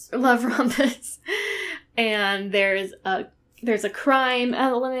 Rhombus. Love rhombus. And there's a crime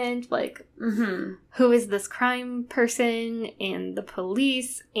element, like who is this crime person, and the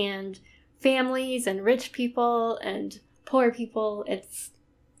police, and families, and rich people, and poor people. It's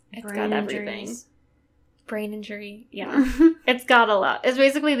got everything. Brain injury, yeah. It's got a lot. It's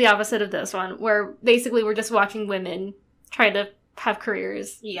basically the opposite of this one, where basically we're just watching women try to have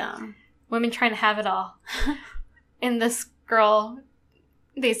careers. Yeah. Women trying to have it all. And this girl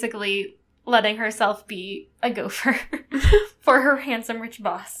basically letting herself be a gopher for her handsome rich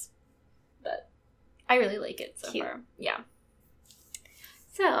boss. But I really like it so far. Yeah.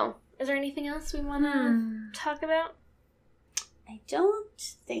 So, is there anything else we want to talk about? I don't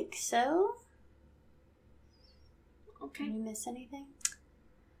think so. Okay. Did we miss anything?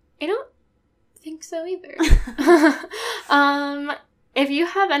 I don't think so either. If you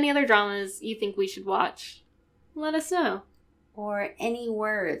have any other dramas you think we should watch, let us know. Or any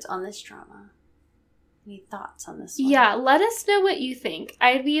words on this drama. Any thoughts on this one? Yeah, let us know what you think.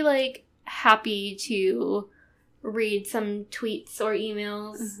 I'd be, like, happy to read some tweets or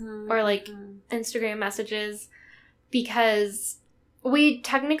emails or, like, Instagram messages, because we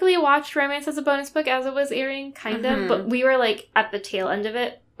technically watched Romance as a Bonus Book as it was airing, kind of, but we were, like, at the tail end of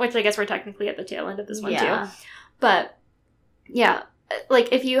it, which I guess we're technically at the tail end of this one, too. But, yeah,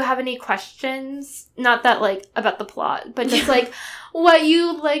 like, if you have any questions, not that, like, about the plot, but just, like, what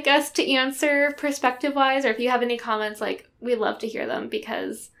you'd like us to answer perspective-wise, or if you have any comments, like, we'd love to hear them,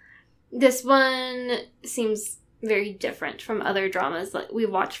 because this one seems very different from other dramas that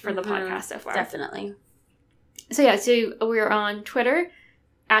we've watched for the podcast so far. Definitely. So yeah, so we're on Twitter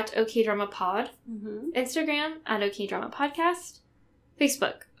at OKDramaPod, Instagram at OKDramaPodcast,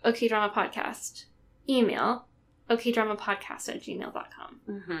 Facebook, OKDramaPodcast, email,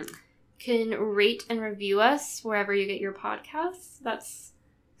 okdramapodcast@gmail.com. Can rate and review us wherever you get your podcasts. That's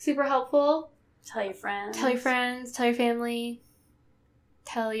super helpful. Tell your friends. Tell your friends, tell your family,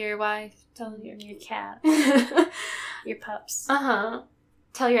 tell your wife, tell your cat, your pups.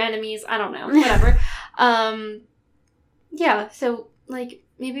 Tell your enemies, I don't know, whatever. Yeah, so, like,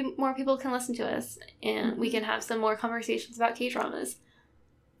 maybe more people can listen to us, and we can have some more conversations about K-dramas.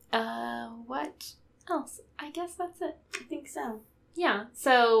 What else? I guess that's it. I think so. Yeah,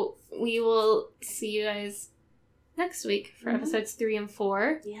 so we will see you guys next week for episodes 3 and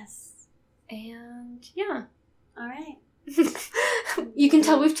 4. Yes. And, yeah. All right. You can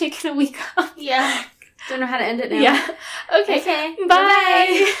tell we've taken a week off. Yeah. Don't know how to end it now. Yeah. Okay. Bye.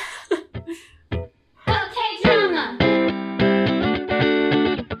 Bye.